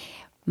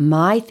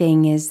 My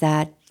thing is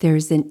that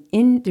there's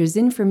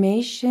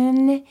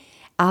information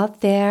out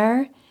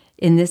there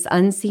in this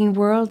unseen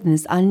world, in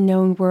this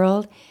unknown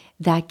world,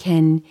 that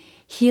can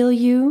heal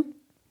you,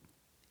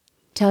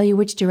 tell you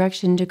which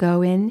direction to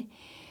go in,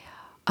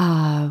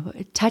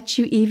 touch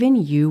you even.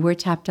 You were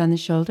tapped on the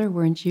shoulder,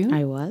 weren't you?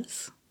 I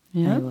was.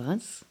 Yeah. I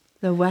was.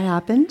 So what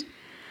happened?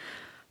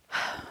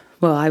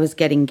 Well, I was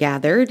getting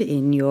gathered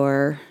in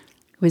your...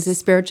 It was a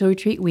spiritual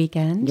retreat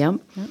weekend.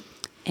 Yep.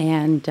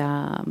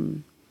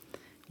 And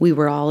we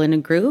were all in a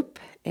group,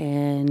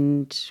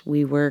 and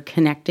we were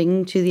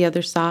connecting to the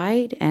other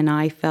side, and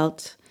I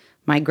felt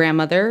my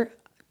grandmother.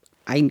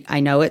 I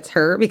know it's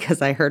her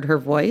because I heard her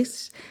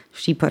voice.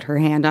 She put her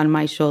hand on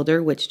my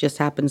shoulder, which just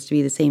happens to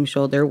be the same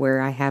shoulder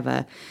where I have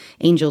a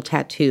angel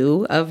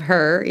tattoo of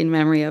her in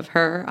memory of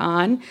her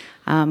on.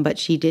 But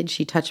she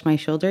touched my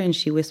shoulder and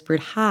she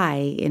whispered hi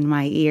in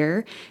my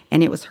ear,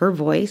 and it was her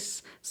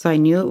voice. So I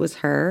knew it was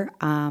her.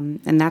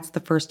 And that's the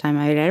first time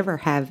I'd ever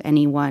have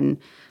anyone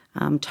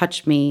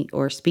touch me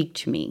or speak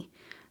to me.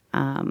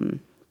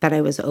 That I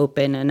was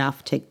open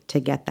enough to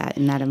get that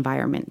in that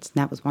environment.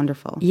 And that was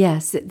wonderful.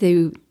 Yes.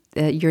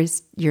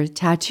 Your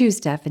tattoo,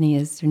 Stephanie,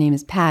 her name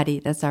is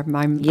Patty. That's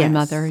my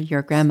mother,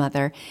 your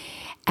grandmother.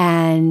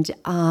 And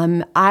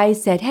I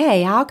said,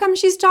 hey, how come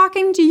she's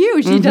talking to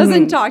you? She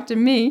doesn't talk to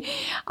me.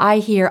 I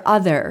hear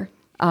other,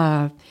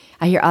 and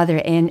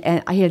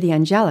I hear the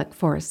angelic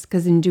force,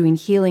 because in doing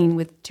healing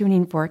with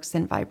tuning forks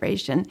and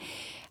vibration,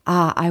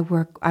 I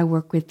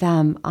work with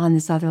them on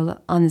this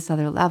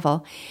other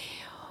level.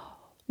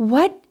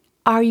 What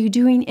are you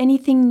doing?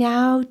 Anything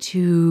now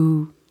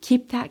to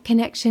keep that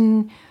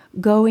connection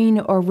going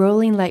or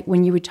rolling? Like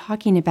when you were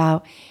talking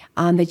about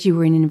that you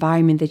were in an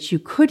environment that you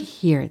could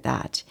hear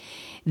that.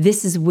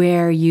 This is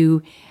where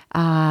you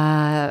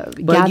gather up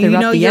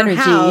the your energy.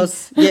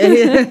 House.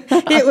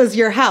 It was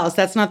your house.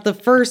 That's not the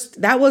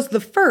first. That was the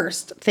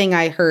first thing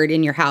I heard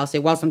in your house.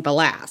 It wasn't the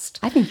last.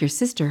 I think your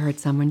sister heard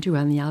someone too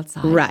on the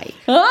outside. Right.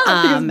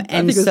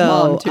 And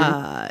so,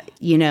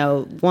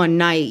 one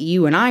night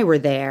you and I were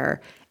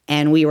there,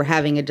 and we were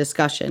having a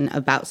discussion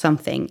about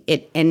something.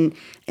 And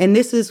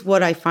this is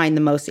what I find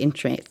the most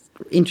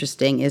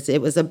interesting is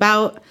it was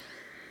about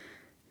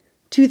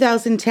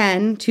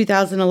 2010,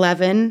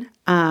 2011,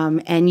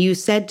 and you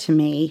said to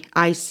me,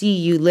 I see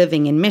you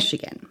living in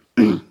Michigan.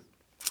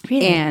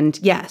 Really? And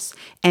yes,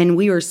 and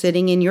we were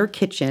sitting in your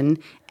kitchen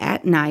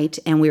at night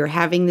and we were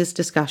having this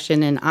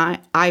discussion, and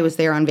I was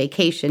there on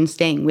vacation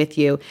staying with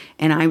you,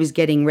 and I was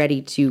getting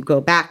ready to go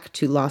back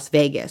to Las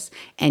Vegas.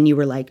 And you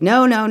were like,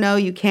 no,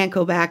 you can't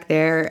go back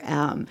there.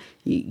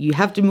 You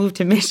have to move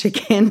to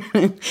Michigan.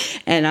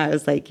 And I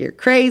was like, you're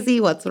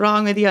crazy. What's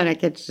wrong with you? And I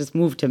could just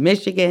move to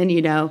Michigan,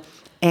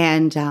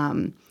 And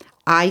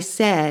I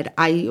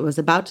was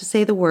about to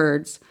say the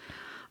words,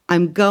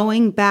 I'm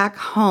going back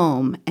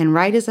home. And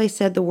right as I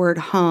said the word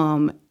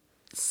home,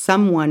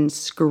 someone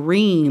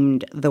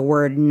screamed the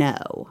word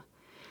no.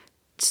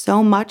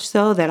 So much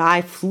so that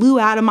I flew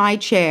out of my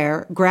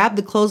chair, grabbed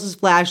the closest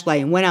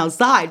flashlight, and went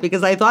outside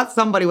because I thought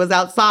somebody was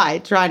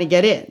outside trying to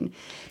get in.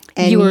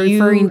 And you were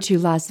referring to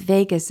Las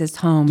Vegas as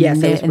home.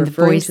 Yes, I was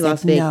referring to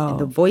Las Vegas. No.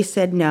 The voice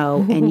said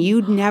no, and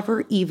you'd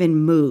never even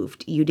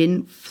moved. You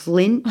didn't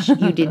flinch.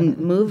 You didn't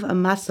move a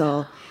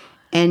muscle.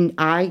 And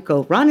I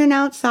go running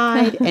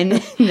outside, and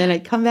then I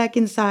come back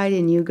inside,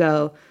 and you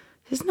go,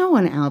 there's no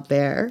one out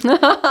there.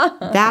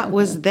 That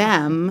was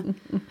them.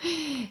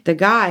 The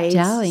guys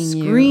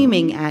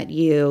screaming at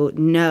you,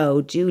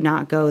 no, do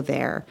not go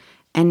there.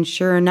 And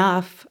sure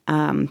enough,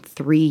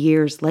 3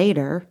 years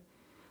later,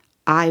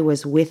 I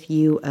was with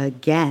you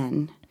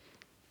again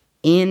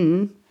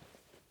in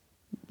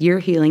your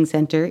healing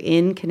center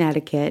in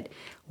Connecticut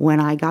when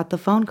I got the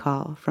phone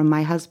call from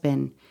my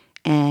husband.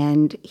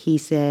 And he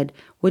said,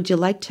 would you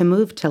like to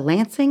move to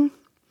Lansing?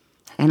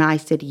 And I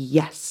said,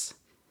 yes,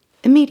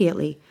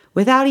 immediately,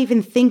 without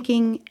even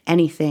thinking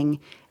anything.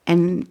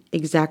 And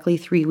exactly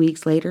 3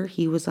 weeks later,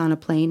 he was on a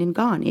plane and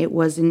gone. It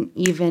was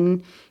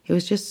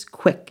just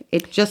quick.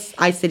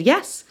 I said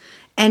yes.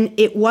 And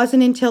it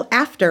wasn't until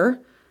after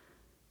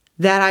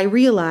that I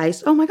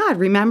realized, oh my God,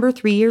 remember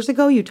 3 years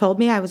ago you told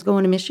me I was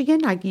going to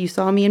Michigan? You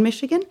saw me in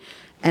Michigan?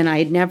 And I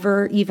had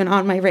never even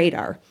on my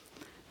radar.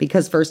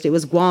 Because first it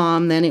was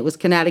Guam, then it was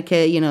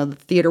Connecticut. The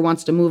theater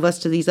wants to move us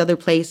to these other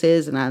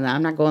places, and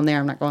I'm not going there.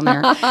 And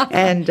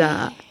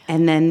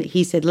then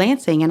he said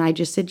Lansing, and I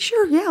just said,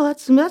 sure, yeah,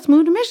 let's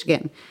move to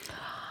Michigan.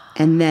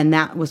 And then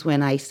that was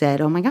when I said,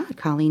 oh my God,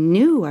 Colleen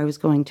knew I was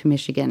going to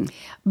Michigan.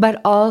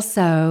 But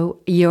also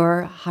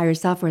your higher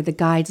self, or the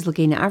guides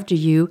looking after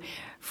you,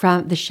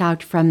 from the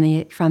shout from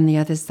the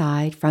other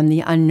side, from the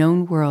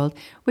unknown world,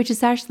 which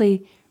is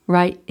actually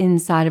right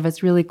inside of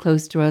us, really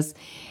close to us.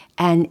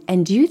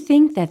 And do you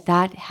think that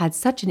had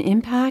such an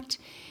impact,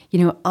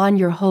 on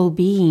your whole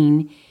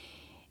being,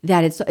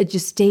 that it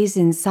just stays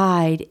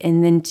inside,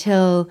 and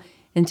until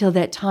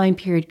that time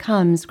period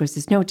comes? Of course,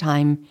 there's no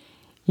time,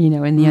 in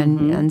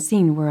the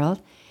unseen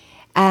world,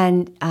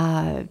 and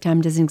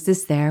time doesn't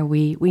exist there.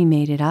 We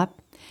made it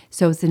up,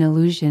 so it's an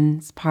illusion.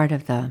 It's part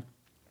of the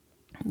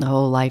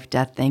whole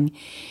life-death thing,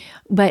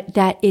 but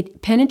that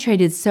it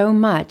penetrated so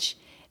much.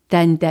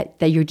 Then that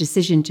your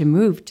decision to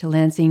move to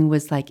Lansing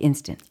was like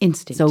instant.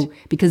 So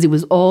because it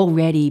was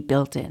already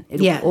built in. It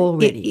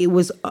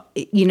was,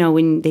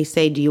 when they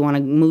say, do you want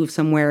to move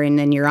somewhere, and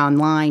then you're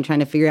online trying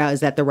to figure out, is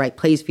that the right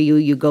place for you?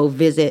 You go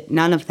visit.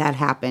 None of that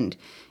happened.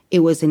 It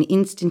was an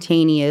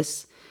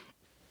instantaneous,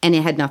 and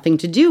it had nothing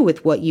to do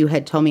with what you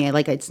had told me.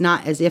 It's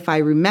not as if I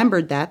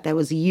remembered that. That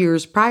was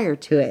years prior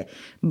to it.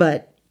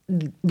 But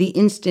the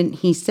instant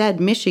he said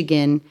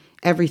Michigan,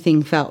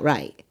 everything felt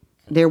right.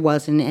 There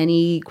wasn't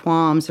any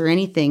qualms or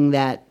anything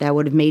that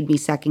would have made me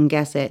second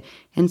guess it.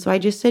 And so I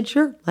just said,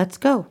 sure, let's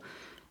go.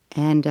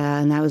 And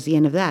that was the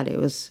end of that. It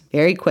was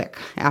very quick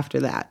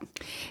after that.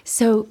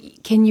 So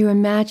can you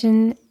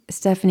imagine,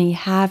 Stephanie,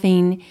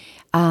 having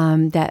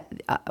that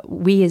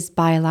we as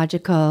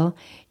biological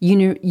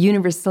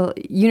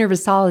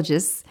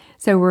universologists,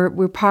 so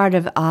we're part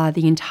of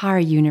the entire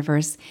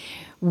universe.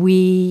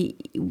 We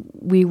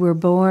were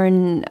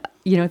born,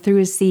 through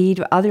a seed,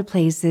 other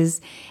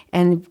places,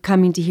 and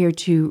coming to here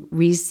to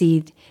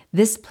reseed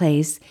this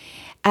place,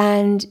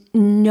 and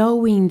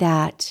knowing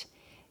that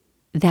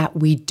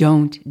we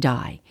don't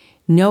die,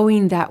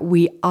 knowing that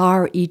we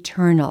are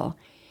eternal.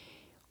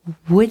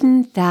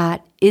 Isn't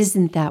that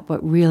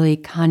what really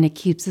kind of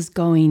keeps us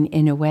going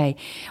in a way?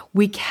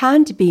 We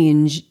can't be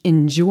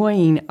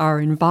enjoying our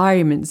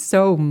environment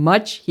so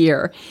much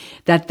here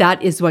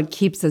that is what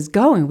keeps us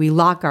going. We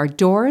lock our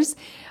doors,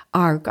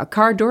 our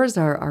car doors,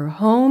 our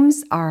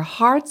homes, our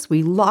hearts.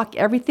 We lock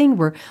everything.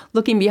 We're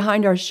looking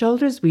behind our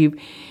shoulders. There's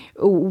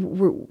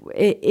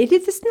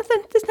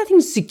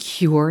nothing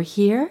secure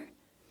here.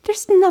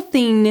 There's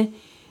nothing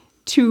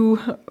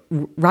to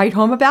write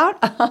home about.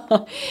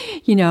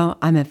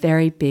 I'm a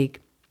very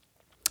big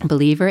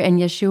believer in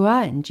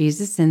Yeshua and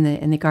Jesus and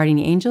the guardian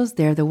angels.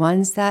 They're the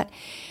ones that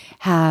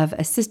have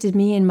assisted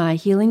me in my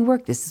healing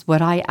work. This is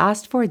what I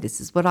asked for.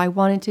 This is what I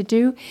wanted to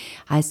do.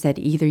 I said,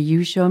 either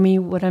you show me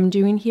what I'm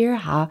doing here,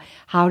 how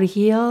to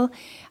heal.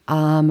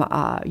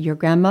 Your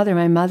grandmother,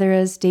 my mother,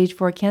 has stage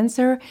 4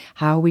 cancer.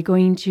 How are we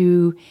going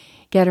to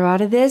get her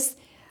out of this?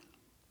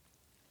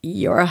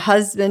 Your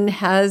husband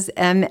has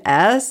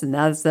MS, and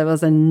that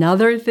was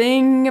another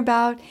thing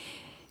about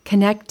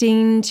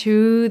connecting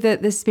to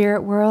the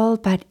spirit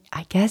world. But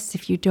I guess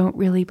if you don't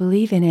really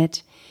believe in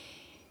it,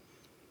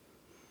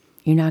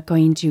 You're not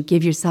going to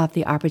give yourself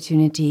the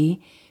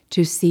opportunity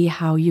to see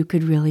how you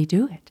could really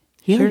do it.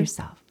 Heal Sure.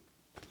 yourself.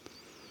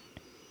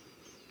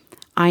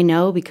 I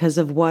know because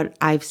of what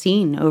I've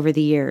seen over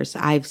the years.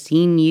 I've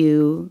seen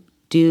you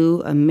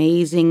do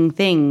amazing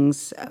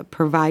things,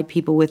 provide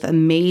people with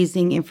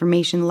amazing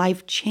information,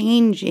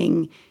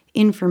 life-changing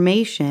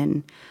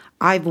information.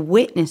 I've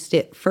witnessed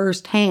it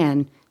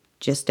firsthand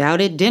just out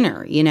at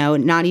dinner,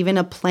 not even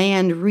a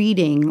planned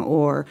reading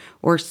or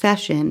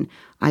session.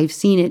 I've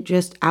seen it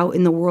just out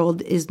in the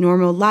world is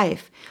normal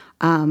life.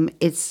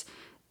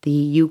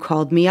 You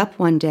called me up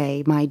one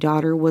day. My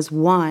daughter was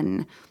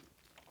 1,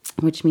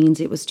 which means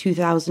it was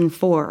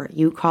 2004.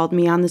 You called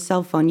me on the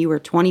cell phone. You were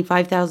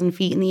 25,000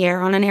 feet in the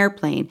air on an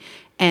airplane.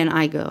 And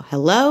I go,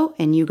 hello?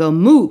 And you go,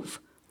 move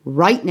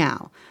right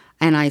now.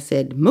 And I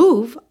said,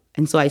 move?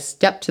 And so I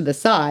stepped to the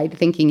side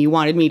thinking you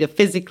wanted me to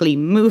physically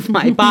move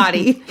my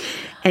body.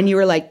 And you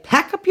were like,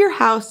 pack up your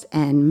house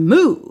and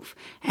move.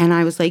 And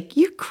I was like,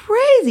 you're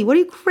crazy. What are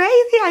you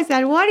crazy? I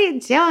said, what are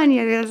you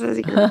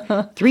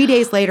doing? 3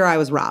 days later, I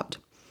was robbed.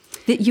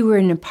 That you were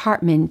in an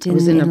apartment in It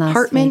was in an Las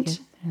apartment.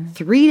 Vegas.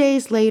 3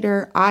 days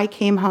later, I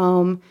came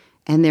home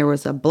and there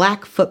was a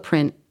black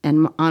footprint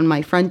on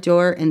my front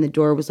door, and the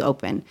door was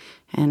open.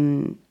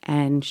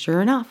 And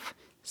sure enough,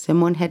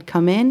 someone had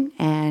come in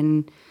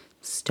and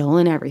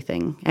stolen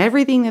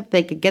everything that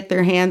they could get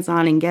their hands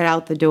on and get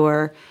out the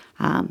door.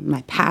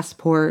 My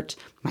passport,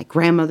 my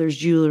grandmother's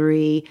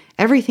jewelry,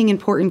 everything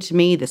important to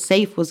me. The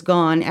safe was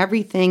gone.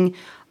 Everything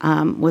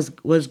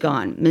was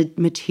gone.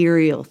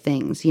 Material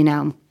things,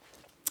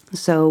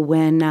 So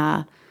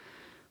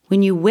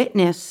when you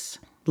witness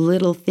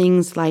little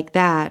things like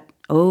that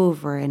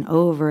over and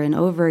over and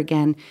over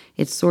again,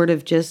 it sort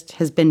of just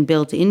has been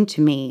built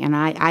into me. And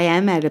I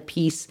am at a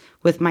peace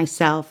with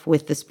myself,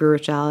 with the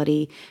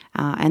spirituality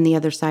and the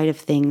other side of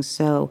things.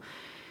 So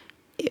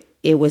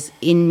it was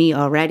in me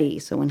already.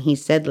 So when he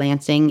said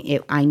Lansing,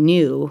 I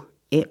knew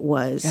it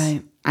was.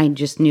 Right. I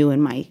just knew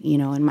in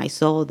my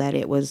soul that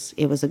it was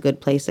a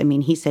good place. I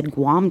mean, he said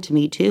Guam to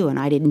me too, and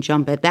I didn't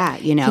jump at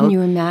that. Can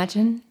you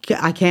imagine?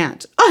 I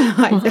can't.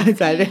 I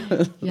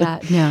said, yeah,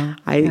 no.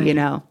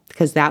 Right.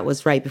 Because that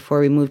was right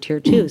before we moved here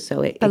too.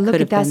 So it could have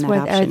been that option. But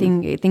look, that's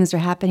where things are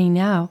happening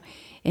now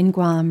in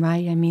Guam,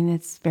 right? I mean,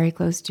 it's very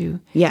close to.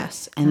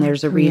 Yes, and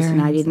there's a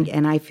reason I didn't,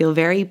 and I feel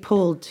very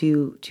pulled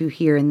to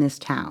here in this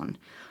town,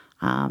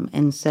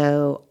 and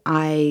so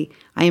I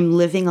am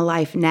living a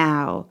life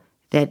now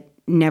that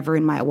never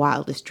in my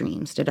wildest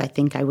dreams did I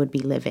think I would be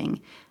living.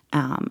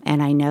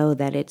 And I know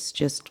that it's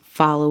just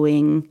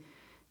following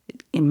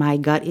in my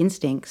gut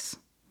instincts,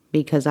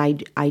 because I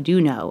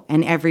do know,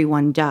 and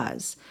everyone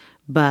does,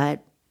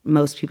 but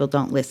most people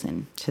don't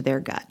listen to their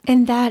gut.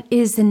 And that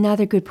is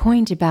another good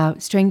point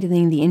about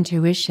strengthening the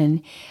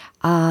intuition.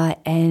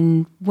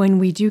 And when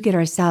we do get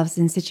ourselves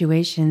in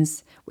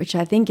situations, which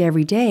I think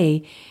every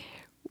day,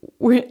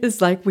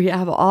 it's like we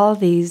have all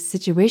these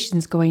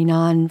situations going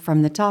on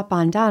from the top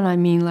on down. I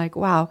mean, like,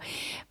 wow.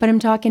 But I'm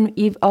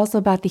talking also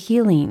about the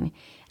healing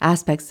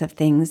aspects of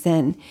things,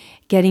 and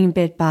getting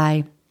bit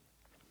by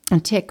a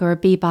tick or a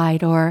bee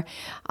bite, or,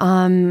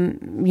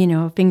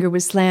 finger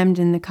was slammed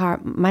in the car.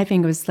 My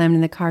finger was slammed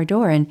in the car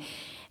door,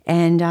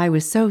 and I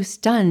was so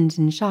stunned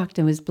and shocked.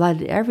 There was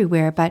blood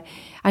everywhere, but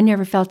I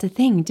never felt a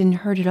thing. It didn't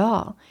hurt at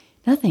all.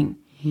 Nothing.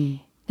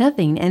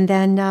 Nothing. And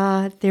then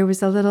there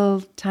was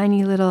a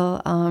tiny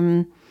little,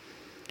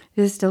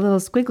 just a little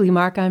squiggly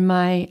mark on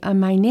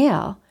my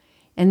nail.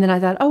 And then I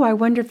thought, I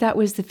wonder if that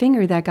was the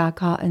finger that got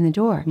caught in the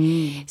door.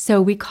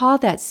 So we call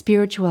that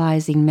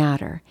spiritualizing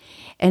matter.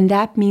 And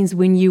that means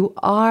when you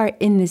are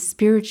in the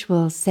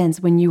spiritual sense,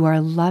 when you are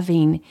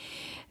loving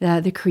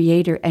the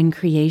Creator and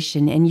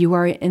creation, and you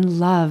are in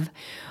love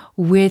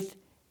with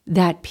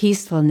that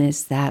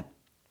peacefulness, that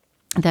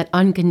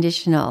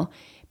unconditional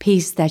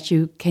peace that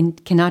you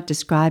cannot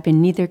describe,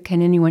 and neither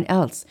can anyone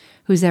else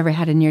who's ever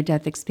had a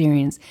near-death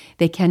experience.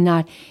 They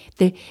cannot.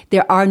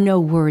 There are no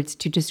words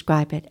to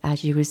describe it,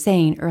 as you were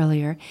saying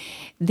earlier.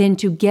 Then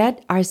to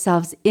get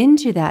ourselves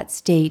into that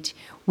state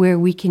where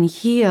we can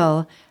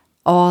heal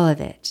all of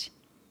it,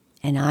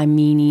 and I'm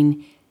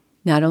meaning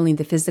not only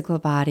the physical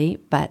body,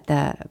 but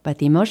the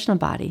emotional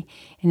body,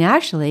 and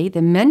actually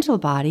the mental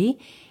body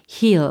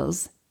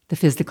heals the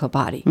physical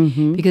body,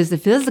 because the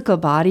physical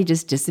body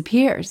just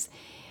disappears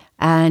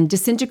and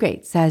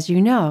disintegrates, as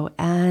you know,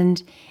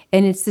 and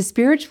it's the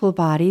spiritual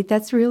body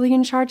that's really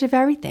in charge of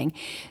everything.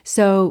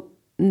 So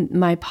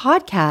my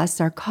podcasts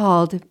are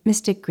called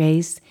Mystic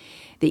Grace.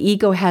 The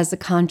ego has a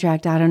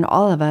contract out on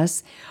all of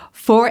us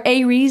for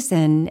a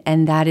reason,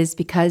 and that is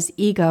because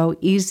ego,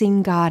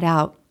 easing God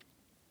out,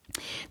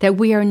 that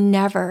we are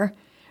never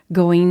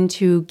going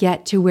to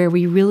get to where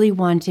we really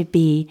want to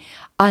be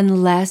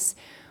unless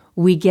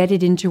we get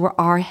it into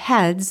our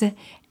heads,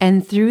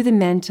 and through the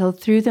mental,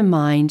 through the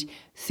mind,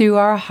 through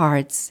our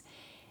hearts,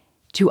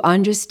 to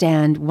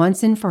understand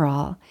once and for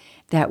all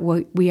that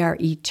we are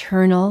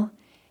eternal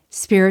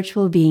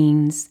spiritual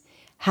beings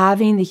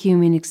having the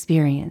human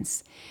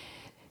experience,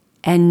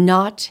 and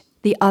not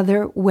the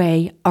other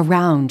way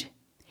around.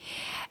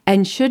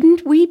 And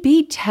shouldn't we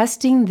be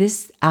testing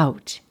this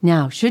out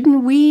now?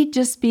 Shouldn't we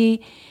just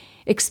be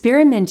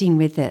experimenting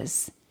with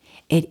this?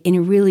 It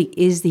really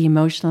is the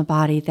emotional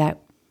body that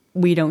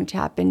we don't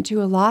tap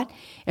into a lot.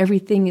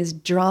 Everything is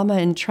drama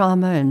and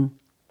trauma and,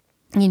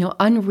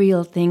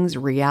 unreal things,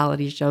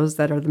 reality shows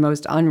that are the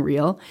most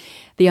unreal,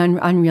 the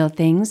unreal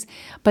things.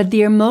 But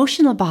the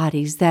emotional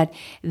bodies that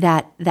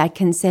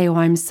can say, "Oh,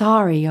 I'm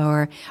sorry,"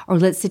 or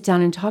 "Let's sit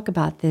down and talk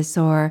about this,"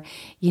 or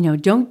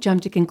don't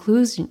jump to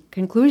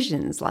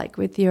conclusions like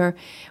with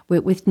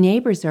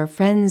neighbors or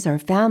friends or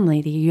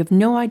family that you have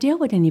no idea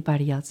what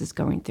anybody else is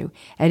going through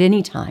at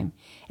any time.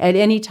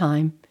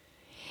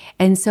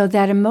 And so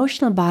that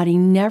emotional body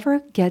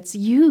never gets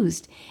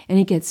used, and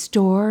it gets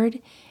stored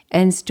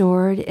and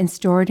stored and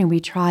stored, and we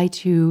try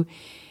to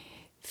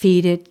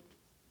feed it,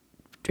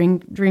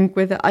 drink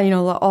with it,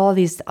 all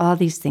these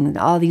things,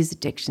 all these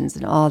addictions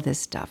and all this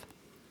stuff,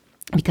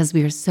 because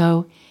we are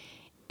so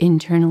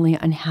internally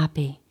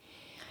unhappy.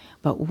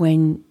 But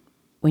when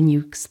you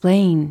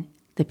explain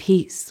the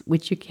peace,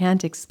 which you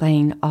can't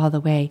explain all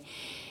the way,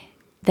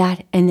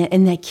 that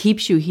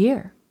keeps you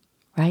here,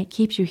 right?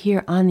 Keeps you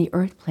here on the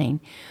earth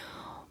plane.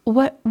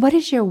 What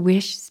is your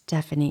wish,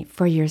 Stephanie,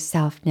 for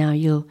yourself now?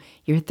 You're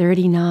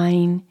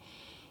 39.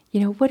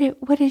 What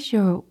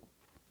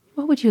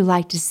would you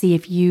like to see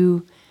if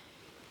you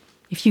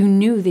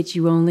knew that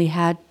you only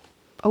had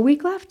a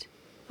week left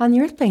on the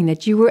earth plane,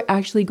 that you were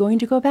actually going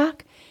to go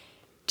back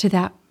to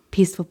that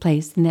peaceful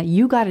place, and that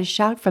you got a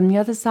shout from the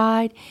other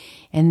side,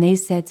 and they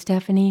said,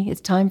 "Stephanie, it's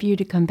time for you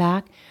to come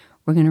back.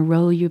 We're going to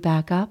roll you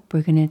back up.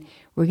 We're going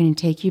to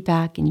take you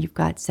back, and you've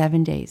got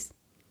 7 days."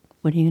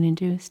 What are you going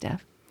to do,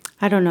 Steph?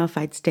 I don't know if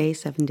I'd stay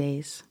 7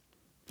 days.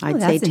 I'd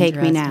say take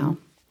me now.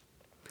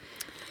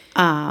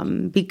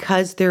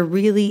 Because there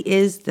really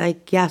is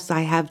yes,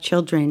 I have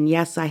children.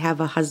 Yes, I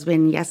have a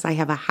husband. Yes, I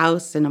have a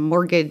house and a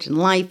mortgage and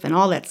life and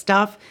all that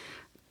stuff.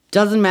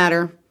 Doesn't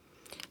matter.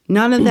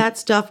 None of that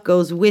stuff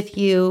goes with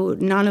you.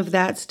 None of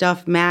that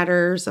stuff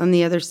matters on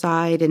the other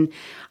side. And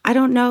I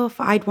don't know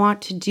if I'd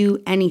want to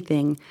do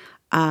anything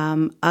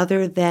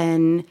other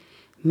than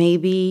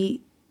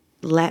maybe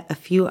let a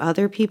few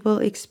other people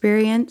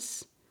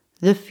experience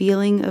the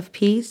feeling of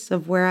peace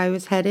of where I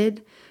was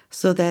headed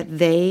so that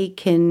they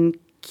can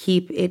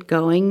keep it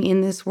going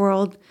in this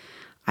world.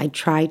 I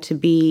try to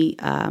be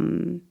a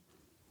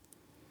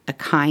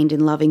kind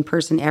and loving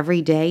person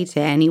every day to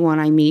anyone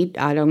I meet.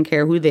 I don't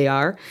care who they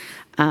are.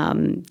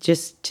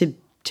 Just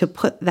to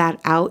put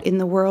that out in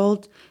the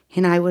world,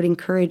 and I would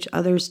encourage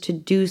others to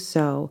do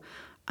so.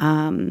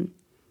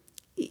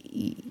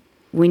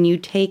 When you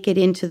take it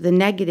into the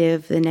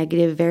negative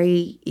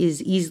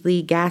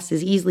gas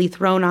is easily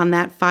thrown on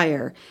that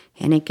fire,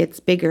 and it gets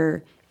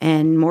bigger,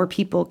 and more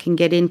people can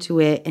get into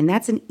it, and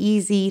that's an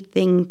easy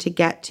thing to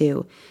get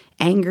to.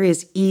 Anger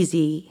is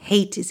easy.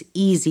 Hate is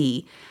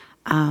easy.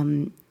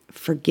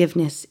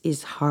 Forgiveness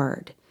is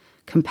hard.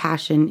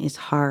 Compassion is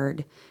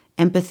hard.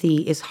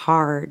 Empathy is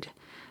hard.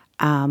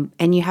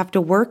 And you have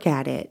to work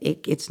at it.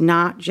 It's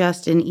not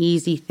just an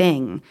easy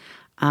thing.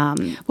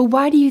 Well,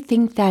 why do you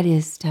think that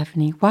is,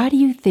 Stephanie? Why do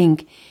you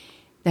think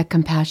that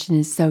compassion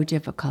is so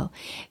difficult?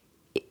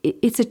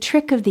 It's a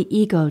trick of the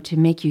ego to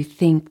make you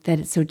think that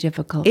it's so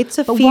difficult. It's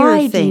a but fear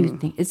why thing. Do you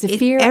think? It's a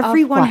fear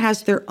everyone of what?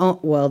 has their own.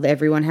 Well,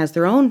 everyone has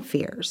their own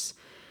fears.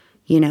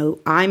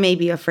 I may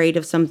be afraid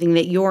of something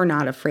that you're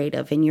not afraid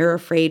of, and you're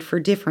afraid for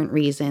different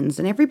reasons.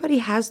 And everybody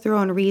has their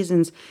own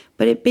reasons,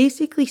 but it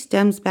basically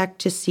stems back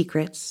to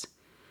secrets.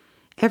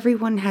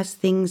 Everyone has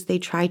things they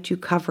try to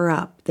cover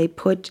up. They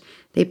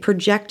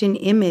project an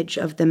image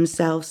of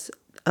themselves,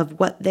 of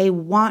what they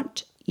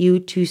want you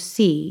to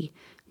see,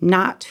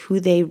 not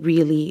who they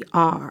really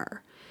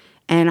are.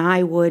 And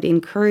I would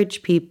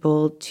encourage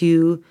people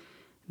to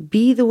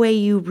be the way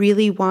you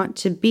really want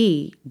to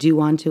be.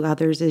 Do unto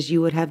others as you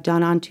would have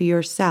done unto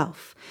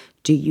yourself.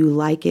 Do you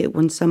like it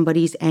when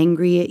somebody's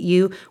angry at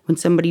you, when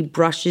somebody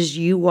brushes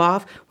you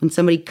off, when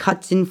somebody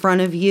cuts in front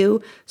of you?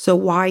 So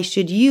why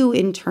should you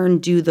in turn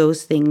do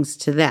those things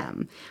to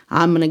them?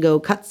 I'm going to go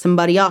cut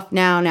somebody off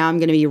now. Now I'm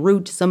going to be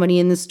rude to somebody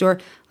in the store.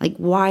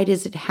 Why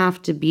does it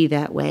have to be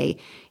that way?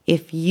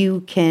 If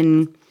you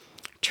can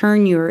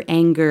turn your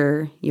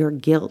anger, your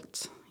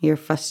guilt, your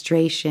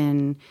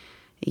frustration,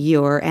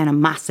 your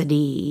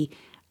animosity,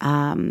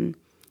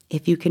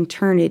 if you can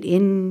turn it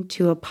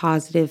into a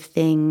positive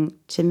thing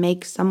to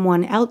make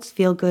someone else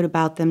feel good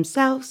about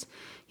themselves,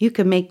 you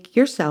can make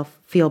yourself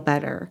feel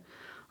better.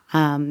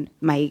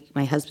 My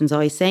husband's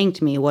always saying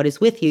to me, "What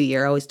is with you?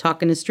 You're always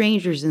talking to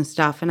strangers and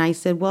stuff." And I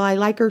said, "Well, I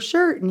like her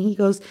shirt." And he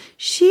goes,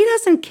 "She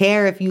doesn't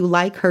care if you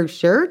like her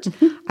shirt."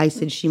 I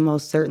said, "She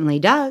most certainly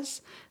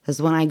does." Because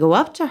when I go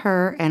up to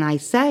her and I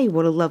say,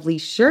 "What a lovely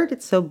shirt,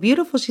 it's so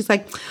beautiful," she's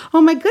like,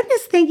 "Oh my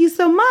goodness, thank you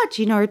so much."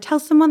 Or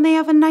tell someone they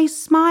have a nice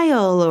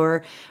smile,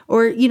 or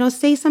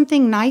say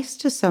something nice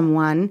to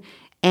someone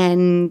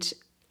and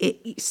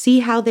see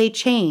how they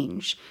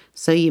change.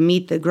 So you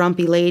meet the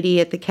grumpy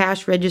lady at the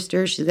cash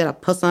register. She's got a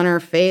puss on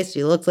her face.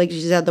 She looks like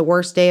she's had the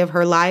worst day of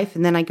her life.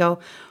 And then I go,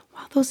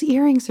 "Wow, those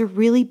earrings are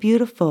really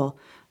beautiful.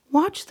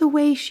 watch the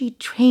way she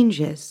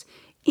changes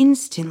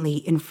instantly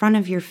in front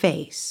of your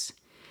face.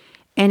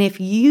 And if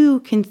you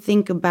can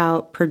think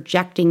about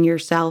projecting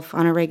yourself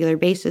on a regular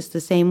basis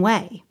the same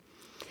way,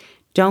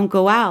 don't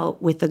go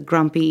out with a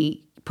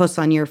grumpy puss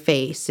on your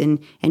face and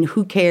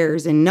who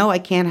cares and no, I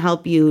can't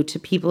help you to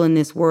people in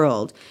this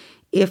world.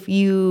 If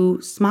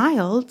you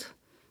smiled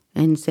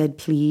and said,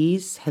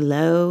 please,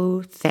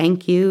 hello,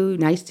 thank you,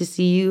 nice to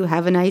see you,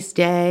 have a nice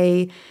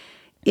day.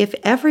 If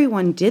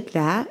everyone did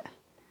that,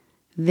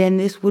 then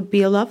this would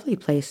be a lovely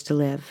place to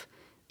live.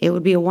 It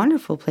would be a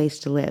wonderful place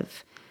to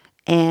live.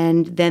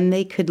 And then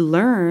they could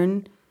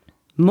learn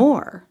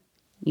more.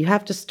 You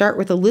have to start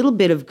with a little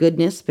bit of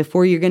goodness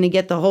before you're going to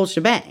get the whole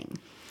shebang.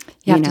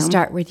 You have to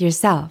start with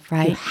yourself,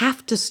 right? You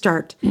have to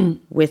start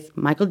with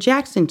Michael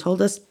Jackson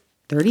told us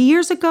 30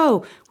 years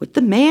ago with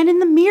the man in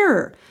the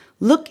mirror.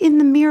 Look in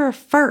the mirror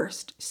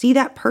first. See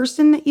that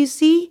person that you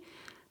see?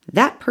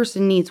 That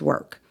person needs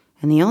work.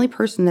 And the only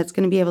person that's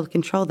going to be able to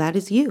control that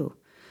is you.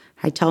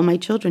 I tell my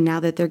children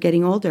now that they're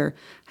getting older,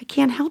 I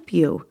can't help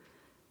you.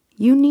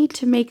 You need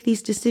to make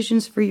these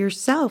decisions for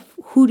yourself.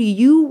 Who do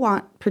you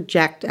want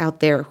project out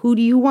there? Who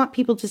do you want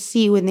people to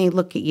see when they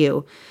look at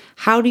you?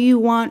 How do you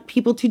want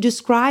people to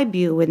describe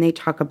you when they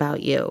talk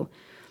about you?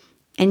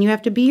 And you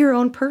have to be your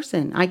own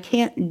person. I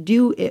can't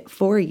do it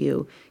for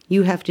you.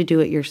 You have to do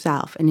it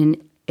yourself.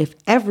 And if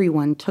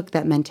everyone took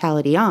that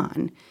mentality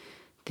on,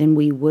 then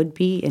we would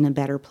be in a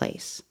better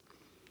place.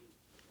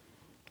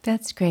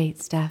 That's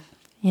great, Steph.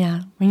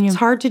 Yeah. It's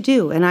hard to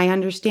do, and I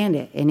understand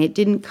it. And it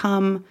didn't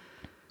come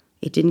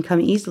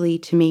easily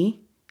to me.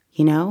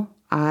 You know,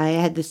 I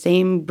had the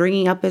same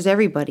bringing up as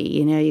everybody.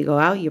 You know, you go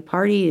out, you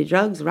party, you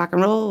drugs, rock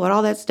and roll, and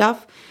all that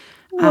stuff.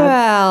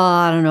 Well,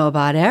 I don't know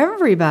about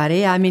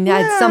everybody. I mean,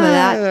 I had some of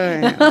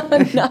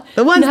that.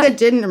 The ones that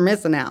didn't are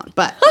missing out.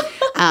 But,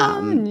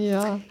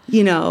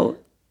 you know,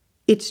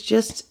 it's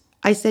just,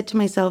 I said to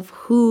myself,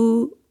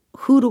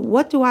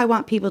 what do I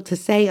want people to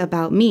say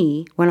about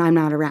me when I'm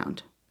not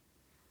around?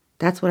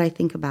 That's what I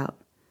think about.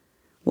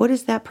 What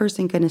is that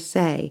person going to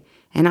say?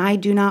 And I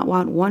do not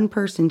want one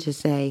person to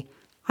say,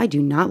 I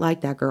do not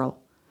like that girl.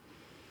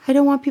 I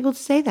don't want people to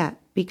say that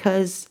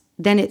because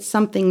then it's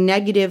something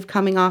negative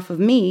coming off of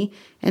me,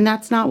 and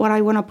that's not what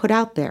I want to put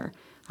out there.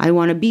 I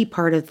want to be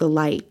part of the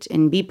light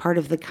and be part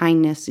of the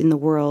kindness in the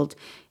world.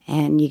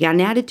 And you got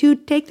an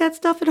attitude, take that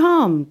stuff at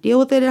home. Deal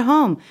with it at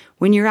home.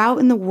 When you're out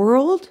in the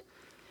world,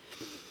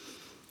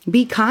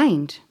 be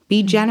kind,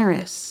 be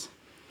generous.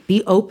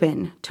 Be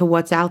open to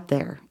what's out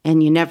there,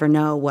 and you never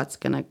know what's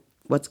gonna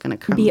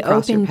come. Be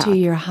across open your path. to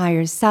your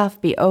higher self.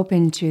 Be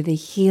open to the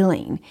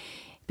healing.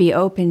 Be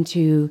open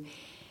to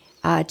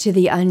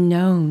the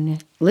unknown.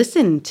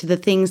 Listen to the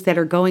things that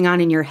are going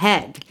on in your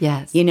head.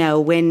 Yes. You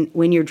know,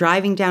 when you're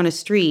driving down a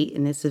street,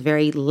 and this is a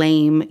very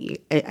lame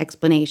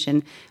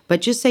explanation, but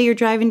just say you're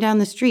driving down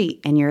the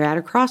street and you're at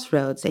a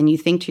crossroads, and you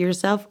think to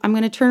yourself, "I'm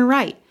going to turn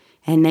right,"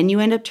 and then you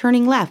end up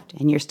turning left,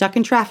 and you're stuck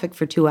in traffic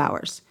for 2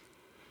 hours.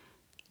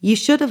 You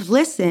should have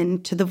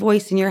listened to the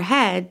voice in your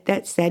head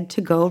that said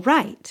to go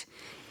right.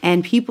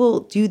 And people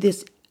do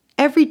this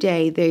every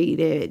day.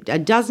 They a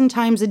dozen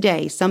times a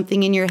day,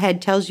 something in your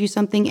head tells you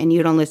something and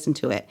you don't listen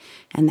to it.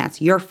 And that's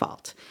your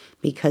fault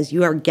because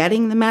you are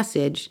getting the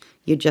message.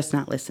 You're just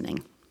not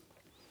listening.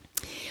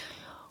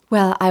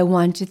 Well, I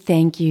want to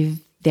thank you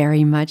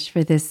very much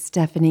for this,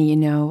 Stephanie. You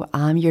know,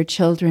 your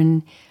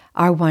children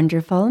are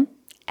wonderful,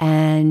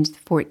 and the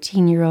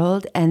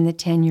 14-year-old and the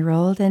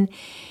 10-year-old.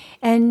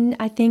 And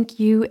I think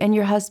you and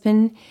your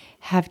husband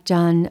have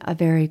done a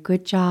very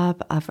good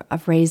job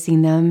of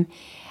raising them.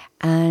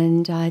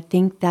 And I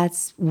think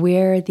that's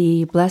where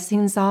the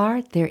blessings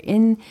are. They're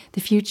in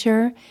the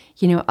future,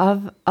 you know,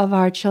 of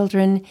our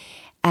children.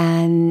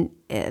 And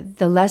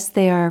the less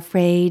they are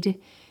afraid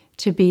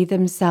to be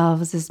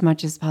themselves as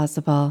much as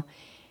possible,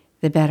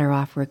 the better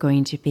off we're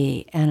going to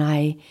be. And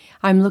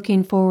I'm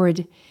looking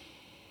forward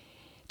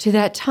to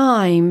that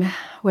time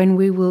when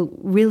we will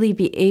really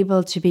be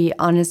able to be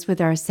honest with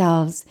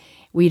ourselves.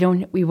 We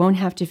won't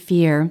have to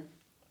fear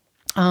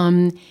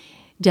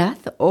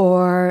death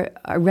or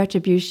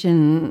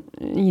retribution.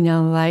 You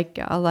know, like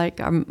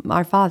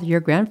our father, your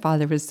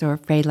grandfather was so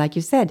afraid. Like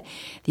you said,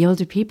 the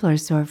older people are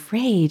so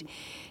afraid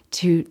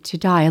to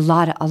die. A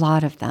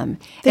lot of them.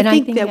 They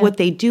think that what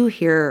they do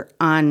here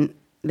on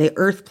the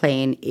earth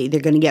plane,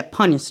 they're going to get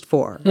punished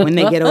for when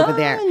they get over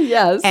there.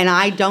 Yes. And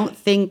I don't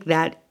think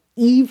that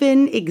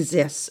even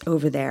exists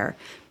over there,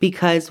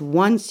 because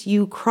once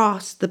you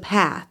cross the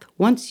path,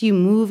 once you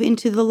move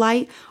into the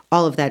light,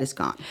 all of that is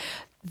gone.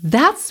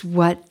 That's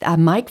what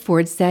Mike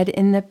Ford said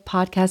in the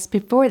podcast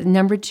before,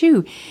 number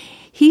 2.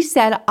 He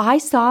said, I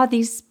saw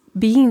these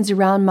beings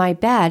around my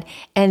bed,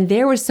 and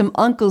there were some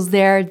uncles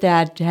there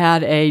that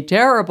had a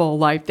terrible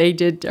life. They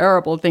did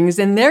terrible things,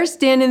 and they're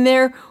standing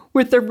there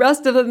with the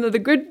rest of them, the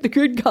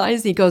good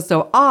guys. He goes,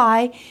 so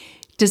I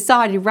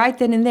decided right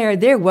then and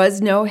there was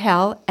no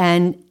hell,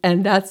 and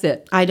that's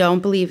it. I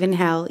don't believe in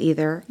hell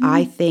either.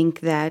 I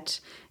think that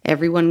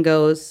everyone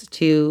goes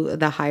to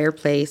the higher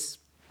place,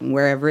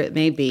 wherever it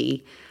may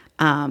be.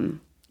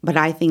 But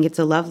I think it's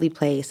a lovely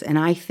place. And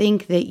I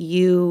think that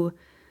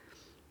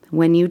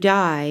when you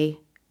die,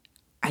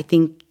 I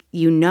think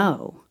you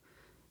know.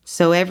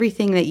 So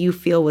everything that you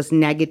feel was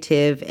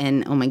negative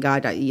and, oh my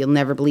God, you'll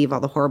never believe all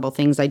the horrible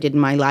things I did in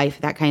my life,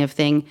 that kind of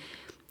thing,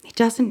 it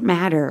doesn't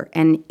matter.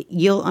 And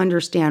you'll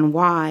understand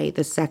why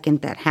the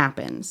second that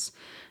happens.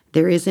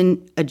 There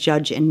isn't a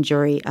judge and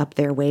jury up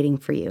there waiting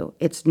for you.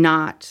 It's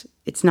not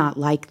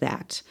like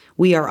that.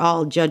 We are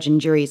all judge and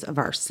juries of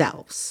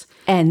ourselves.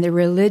 And the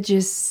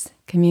religious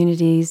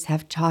communities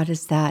have taught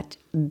us that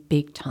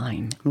big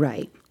time.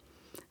 Right.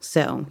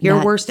 So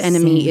your worst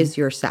enemy is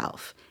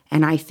yourself.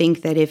 And I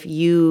think that if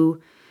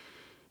you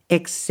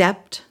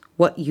accept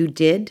what you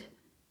did,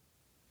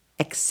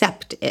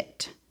 accept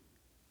it,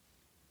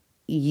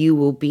 you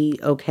will be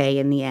okay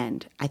in the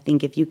end. I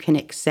think if you can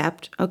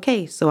accept,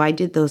 okay, so I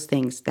did those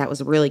things. That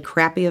was really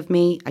crappy of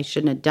me. I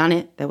shouldn't have done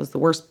it. That was the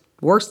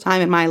worst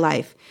time in my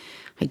life.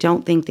 I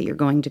don't think that you're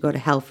going to go to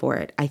hell for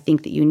it. I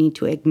think that you need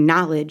to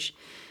acknowledge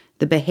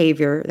the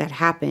behavior that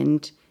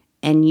happened,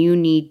 and you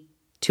need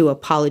to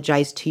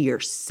apologize to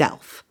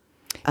yourself.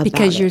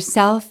 Because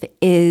yourself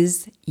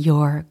is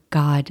your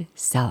God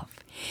self.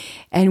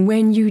 And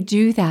when you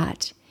do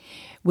that,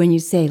 when you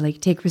say, like,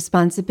 take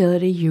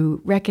responsibility,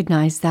 you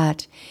recognize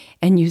that,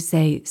 and you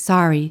say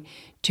sorry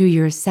to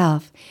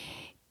yourself,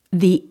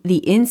 the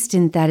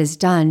instant that is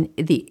done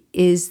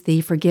is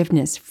the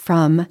forgiveness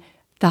from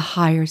the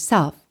higher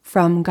self,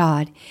 from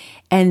God.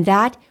 And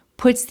that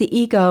puts the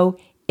ego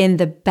in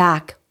the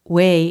back,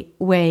 way,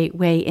 way,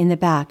 way in the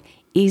back,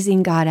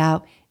 easing God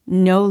out.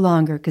 No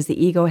longer, because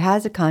the ego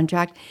had a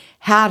contract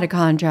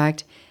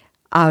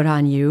out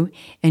on you.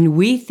 And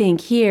we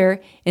think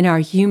here in our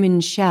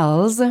human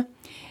shells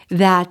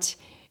that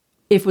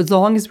if as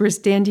long as we're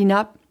standing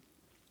up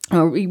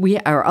or we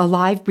are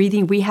alive,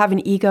 breathing, we have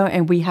an ego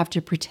and we have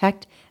to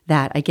protect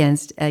that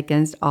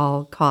against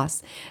all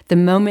costs. The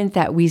moment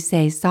that we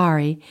say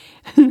sorry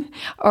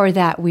or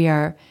that we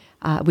are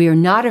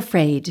not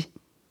afraid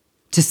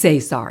to say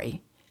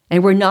sorry,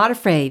 and we're not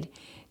afraid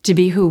to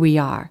be who we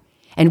are,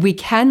 and we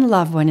can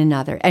love one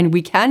another, and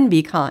we can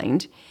be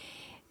kind,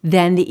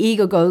 then the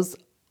ego goes,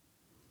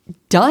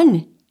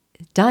 done,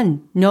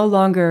 no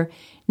longer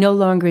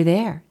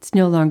there. It's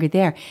no longer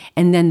there.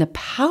 And then the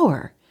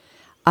power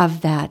of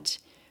that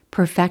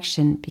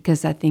perfection,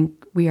 because I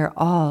think we are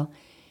all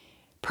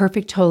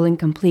perfect, whole, and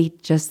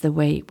complete just the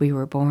way we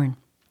were born.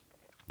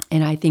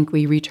 And I think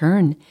we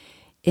return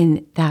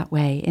in that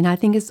way. And I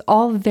think it's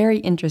all very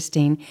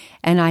interesting.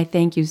 And I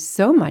thank you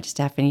so much,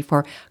 Stephanie,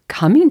 for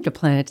coming to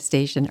Planet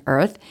Station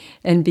Earth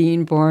and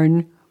being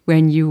born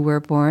when you were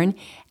born,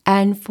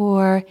 and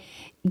for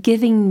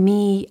giving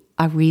me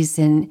a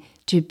reason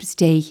to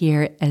stay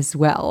here as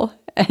well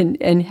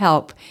and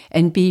help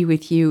and be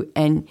with you.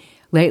 And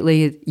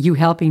lately, you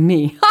helping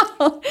me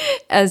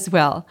as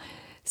well.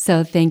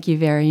 So thank you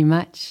very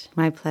much.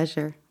 My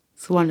pleasure.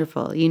 It's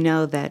wonderful. You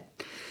know that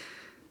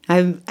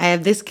I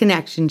have this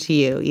connection to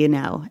you,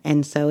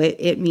 and so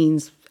it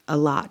means a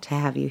lot to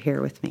have you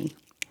here with me.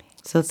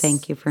 So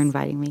thank you for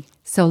inviting me.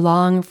 So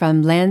long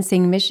from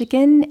Lansing,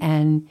 Michigan,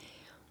 and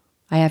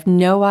I have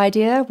no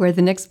idea where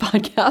the next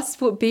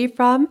podcast will be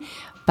from,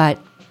 but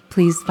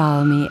please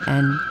follow me,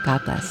 and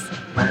God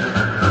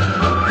bless.